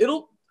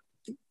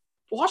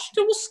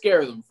 Washington will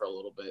scare them for a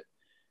little bit.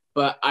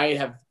 But I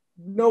have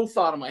no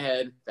thought in my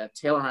head that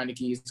Taylor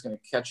Heinicke is going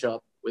to catch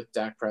up with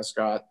Dak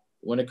Prescott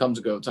when it comes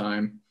to go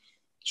time.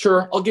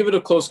 Sure, I'll give it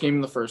a close game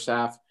in the first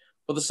half.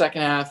 But the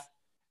second half,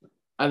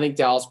 I think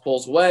Dallas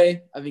pulls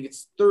away. I think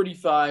it's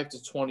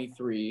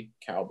 35-23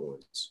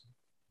 Cowboys.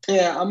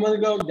 Yeah, I'm going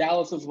to go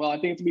Dallas as well. I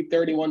think it's going to be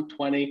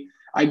 31-20.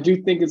 I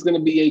do think it's going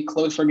to be a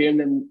closer game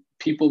than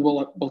people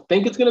will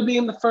think it's going to be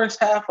in the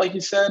first half, like you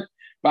said.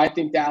 But I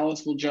think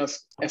Dallas will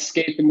just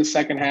escape in the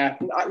second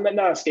half.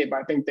 Not escape,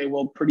 but I think they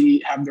will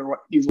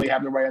easily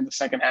have their way in the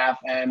second half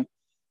and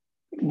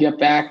get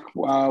back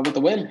with the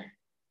win.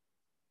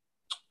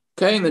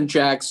 Okay, and then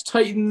Jags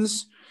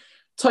Titans.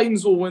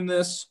 Titans will win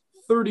this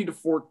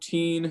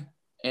 30-14,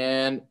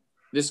 and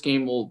this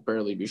game will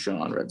barely be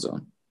shown on Red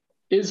Zone.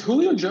 Is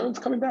Julio Jones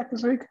coming back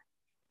this week?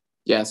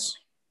 Yes.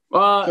 He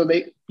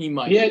might. He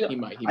might. He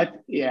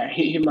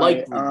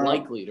might.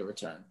 Likely to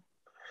return.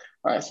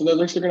 All right, so at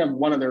least they're going to have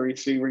one of their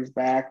receivers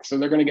back, so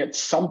they're going to get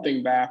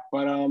something back.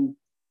 But,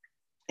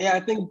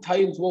 I think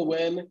Titans will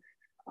win.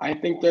 I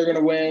think they're going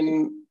to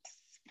win.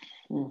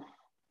 I'm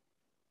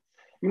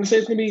going to say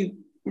it's going to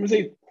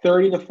be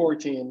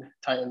 30-14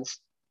 Titans.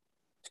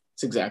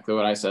 That's exactly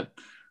what I said.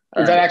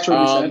 Is that actually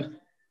what you said?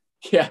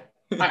 Yeah.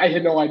 I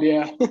had no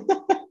idea.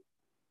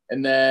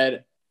 And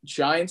then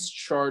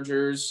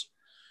Giants-Chargers.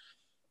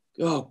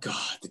 Oh,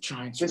 God, the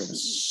Giants are going to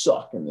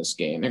suck in this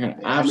game. They're going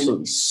to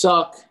absolutely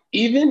suck.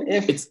 Even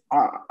if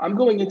I'm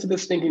going into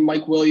this thinking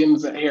Mike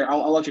Williams – here,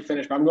 I'll let you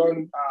finish. But I'm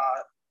going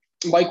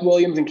Mike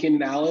Williams and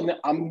Keenan Allen.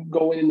 I'm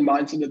going in the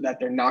mindset that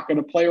they're not going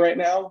to play right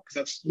now because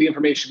that's the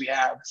information we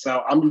have.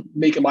 So I'm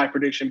making my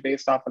prediction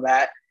based off of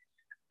that.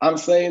 I'm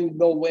saying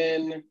they'll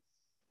win.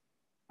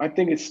 I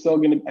think it's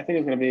going to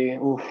be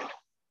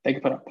they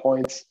can put up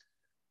points.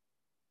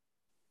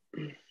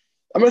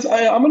 I'm gonna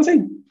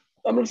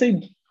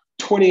say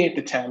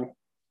 28-10.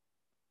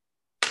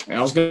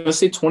 I was gonna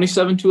say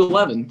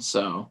 27-11.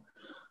 So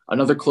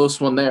another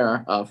close one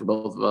there for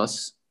both of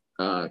us.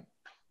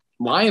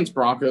 Lions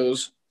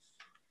Broncos.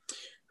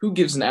 Who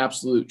gives an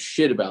absolute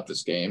shit about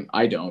this game?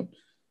 I don't.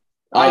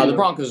 The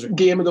Broncos are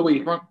game of the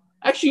week.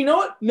 Actually, you know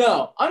what?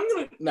 No,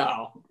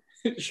 no.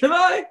 Should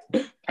I?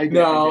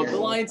 No, the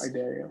Lions.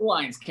 The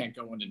Lions can't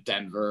go into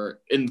Denver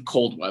in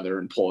cold weather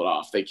and pull it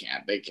off. They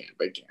can't.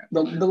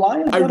 The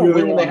Lions got a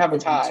win and they have a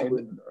tie.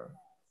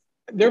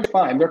 They're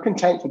fine. They're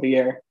content for the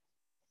year.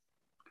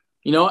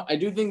 You know what? I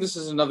do think this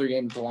is another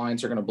game that the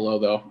Lions are going to blow,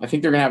 though. I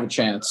think they're going to have a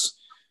chance,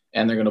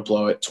 and they're going to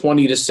blow it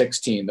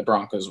 20-16. The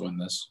Broncos win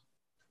this.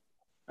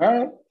 All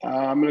right.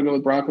 I'm going to go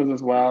with Broncos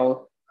as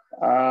well.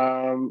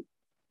 I'm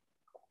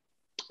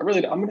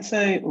going to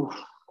say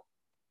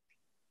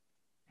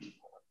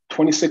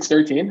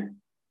 26-13.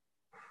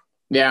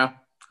 Yeah,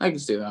 I can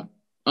see that.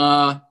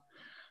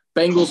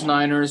 Bengals,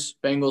 Niners,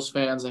 Bengals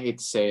fans, I hate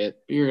to say it,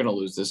 but you're going to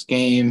lose this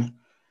game.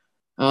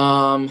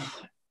 I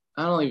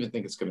don't even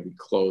think it's going to be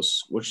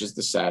close, which is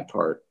the sad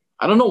part.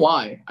 I don't know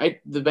why.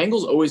 The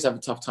Bengals always have a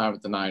tough time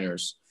with the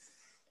Niners,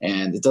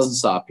 and it doesn't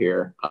stop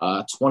here.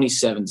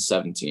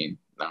 27-17,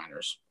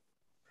 Niners.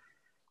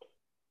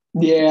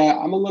 Yeah,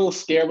 I'm a little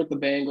scared with the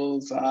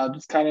Bengals.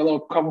 Just kind of a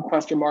couple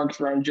question marks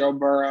around Joe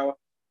Burrow.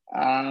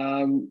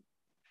 I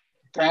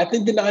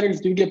think the Niners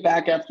do get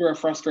back after a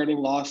frustrating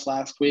loss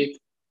last week.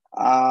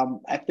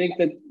 I think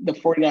that the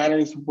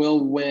 49ers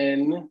will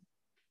win.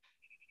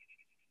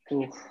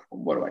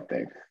 What do I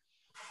think?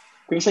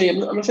 I'm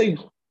going to say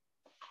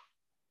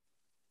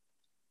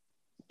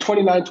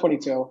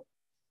 29-22.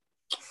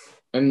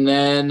 And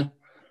then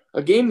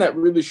a game that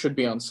really should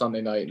be on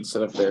Sunday night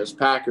instead of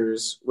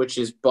Bears-Packers, which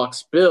is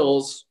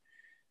Bucs-Bills.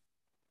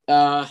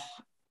 Once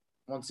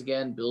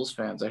again, Bills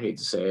fans, I hate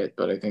to say it,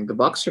 but I think the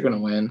Bucs are going to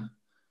win.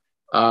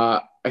 I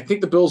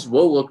think the Bills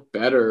will look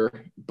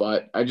better,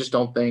 but I just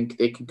don't think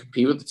they can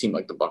compete with a team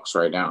like the Bucs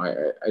right now.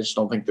 I just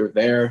don't think they're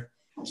there.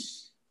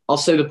 I'll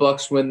say the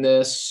Bucs win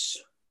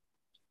this.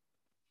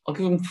 I'll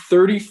give them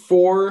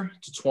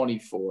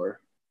 34-24.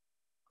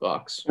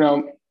 Bucs.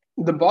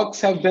 The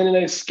Bucs have been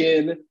in a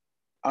skid.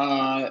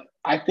 I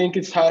think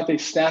it's time that they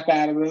snap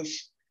out of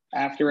this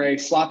after a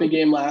sloppy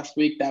game last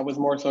week that was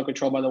more so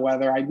controlled by the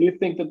weather. I do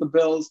think that the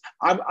Bills,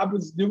 I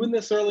was doing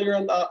this earlier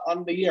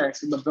on the year. I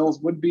said the Bills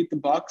would beat the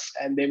Bucs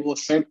and they will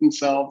assert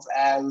themselves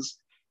as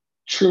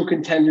true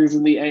contenders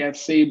in the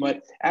AFC.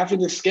 But after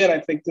the skid, I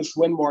think this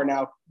win more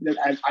now.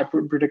 I'm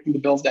predicting the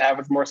Bills to have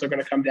is more so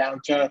going to come down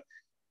to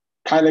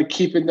kind of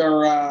keeping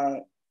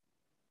their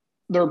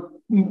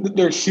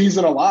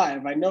season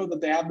alive. I know that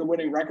they have the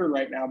winning record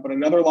right now, but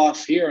another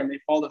loss here and they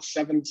fall to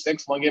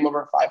 7-6, one game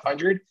over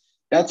 500.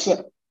 That's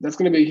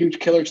going to be a huge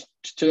killer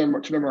to their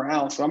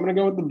morale. So I'm going to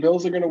go with the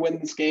Bills are going to win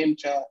this game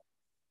to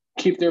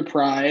keep their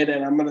pride,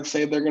 and I'm going to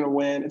say they're going to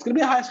win. It's going to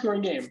be a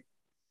high-scoring game.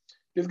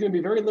 There's going to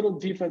be very little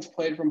defense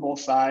played from both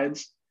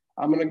sides.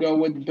 I'm going to go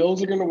with the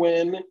Bills are going to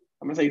win.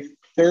 I'm going to say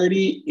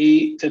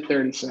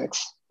 38-36.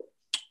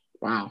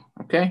 Wow.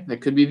 Okay.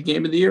 That could be the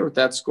game of the year with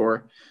that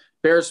score.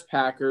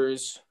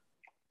 Bears-Packers.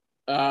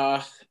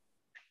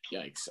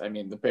 Yikes. I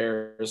mean, the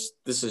Bears,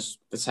 this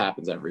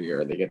happens every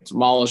year. They get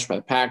demolished by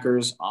the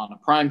Packers on a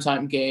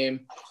primetime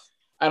game.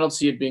 I don't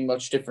see it being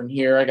much different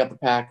here. I got the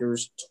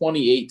Packers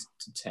 28-10.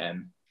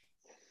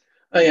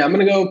 Yeah, I'm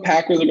going to go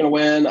Packers are going to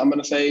win. I'm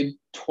going to say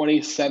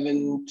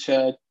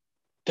 27-12.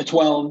 It's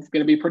going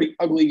to be a pretty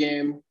ugly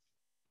game.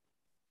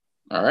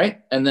 All right.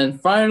 And then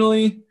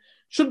finally,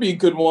 should be a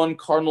good one,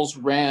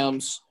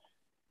 Cardinals-Rams.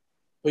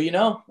 But,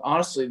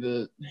 honestly,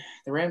 the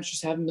Rams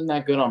just haven't been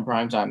that good on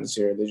primetime this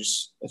year.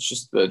 It's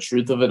just the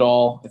truth of it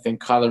all. I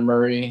think Kyler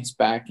Murray is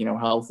back,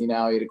 healthy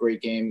now. He had a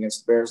great game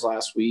against the Bears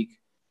last week.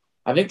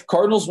 I think the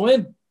Cardinals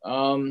win.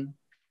 I'll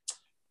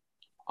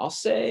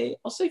say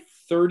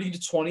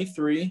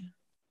 30-23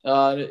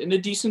 in a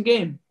decent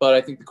game, but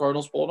I think the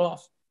Cardinals pull it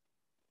off.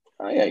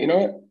 Yeah, you know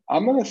what?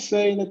 I'm going to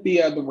say that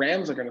the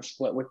Rams are going to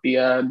split with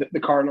the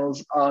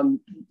Cardinals on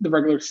the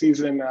regular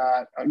season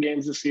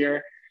games this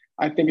year.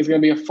 I think it's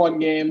going to be a fun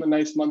game, a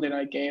nice Monday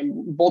night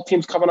game. Both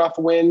teams coming off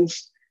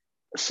wins.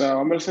 So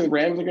I'm going to say the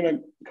Rams are going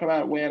to come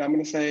out and win. I'm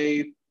going to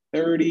say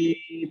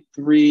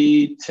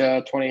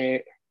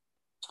 33-28.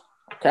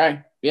 Okay.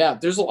 Yeah,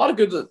 there's a lot of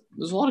good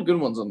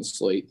ones on the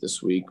slate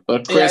this week.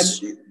 But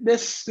Chris,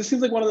 this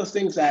seems like one of those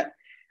things that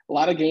a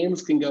lot of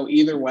games can go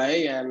either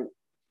way, and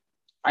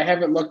I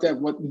haven't looked at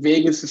what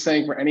Vegas is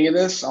saying for any of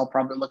this. I'll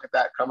probably look at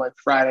that come like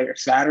Friday or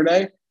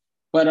Saturday.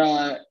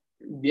 But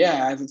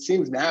yeah, as it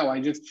seems now,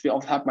 I just feel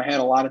off the top of my head,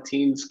 a lot of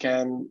teams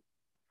can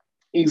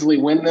easily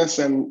win this,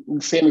 and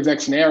the same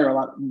exact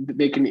scenario,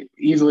 they can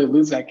easily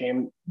lose that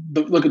game.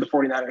 Look at the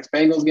 49ers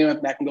Bengals game,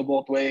 that can go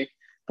both ways.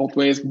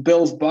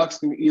 Bills Bucks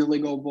can easily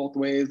go both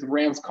ways. The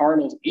Rams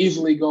Cardinals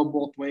easily go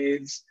both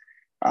ways.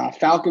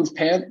 Falcons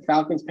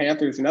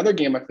Panthers, another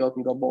game I feel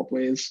can go both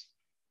ways.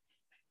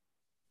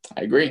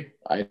 I agree.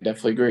 I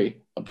definitely agree.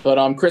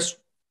 But Chris,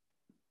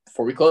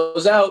 before we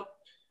close out,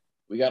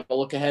 we got to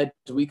look ahead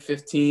to Week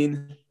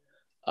 15.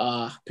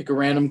 Pick a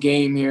random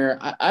game here.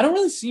 I don't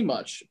really see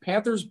much.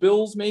 Panthers,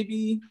 Bills,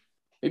 maybe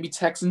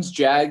Texans,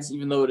 Jags.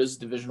 Even though it is a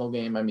divisional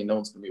game, I mean, no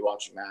one's gonna be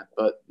watching that.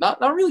 But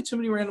not really too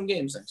many random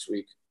games next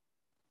week.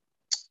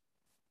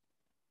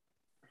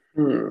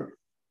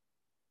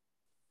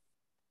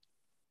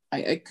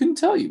 I couldn't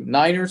tell you.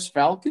 Niners,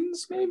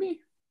 Falcons,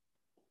 maybe.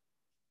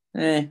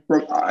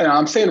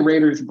 I'm saying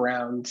Raiders,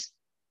 Browns.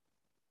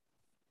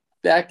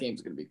 That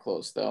game's gonna be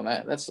close though.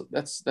 That's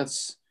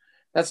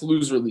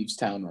loser leaves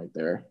town right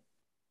there.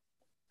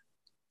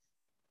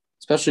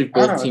 Especially if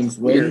both teams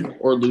win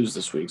or lose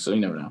this week, so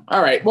you never know.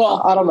 All right,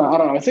 well, I don't know. I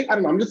don't know.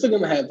 I'm just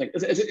thinking ahead. Like,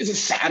 is a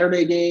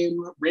Saturday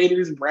game?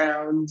 Raiders,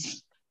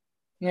 Browns.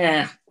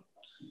 Yeah,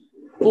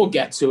 we'll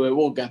get to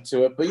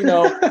it. But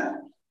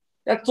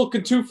that's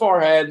looking too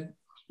far ahead.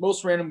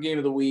 Most random game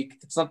of the week.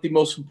 It's not the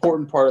most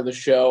important part of the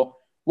show.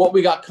 What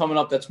we got coming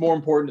up that's more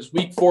important is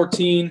week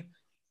 14.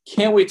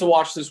 Can't wait to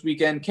watch this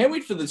weekend. Can't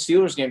wait for the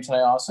Steelers game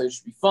tonight, honestly. It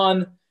should be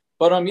fun.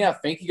 But,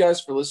 thank you guys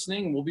for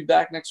listening. We'll be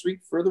back next week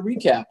for the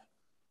recap.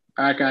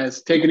 All right,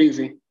 guys. Take it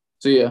easy.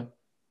 See ya.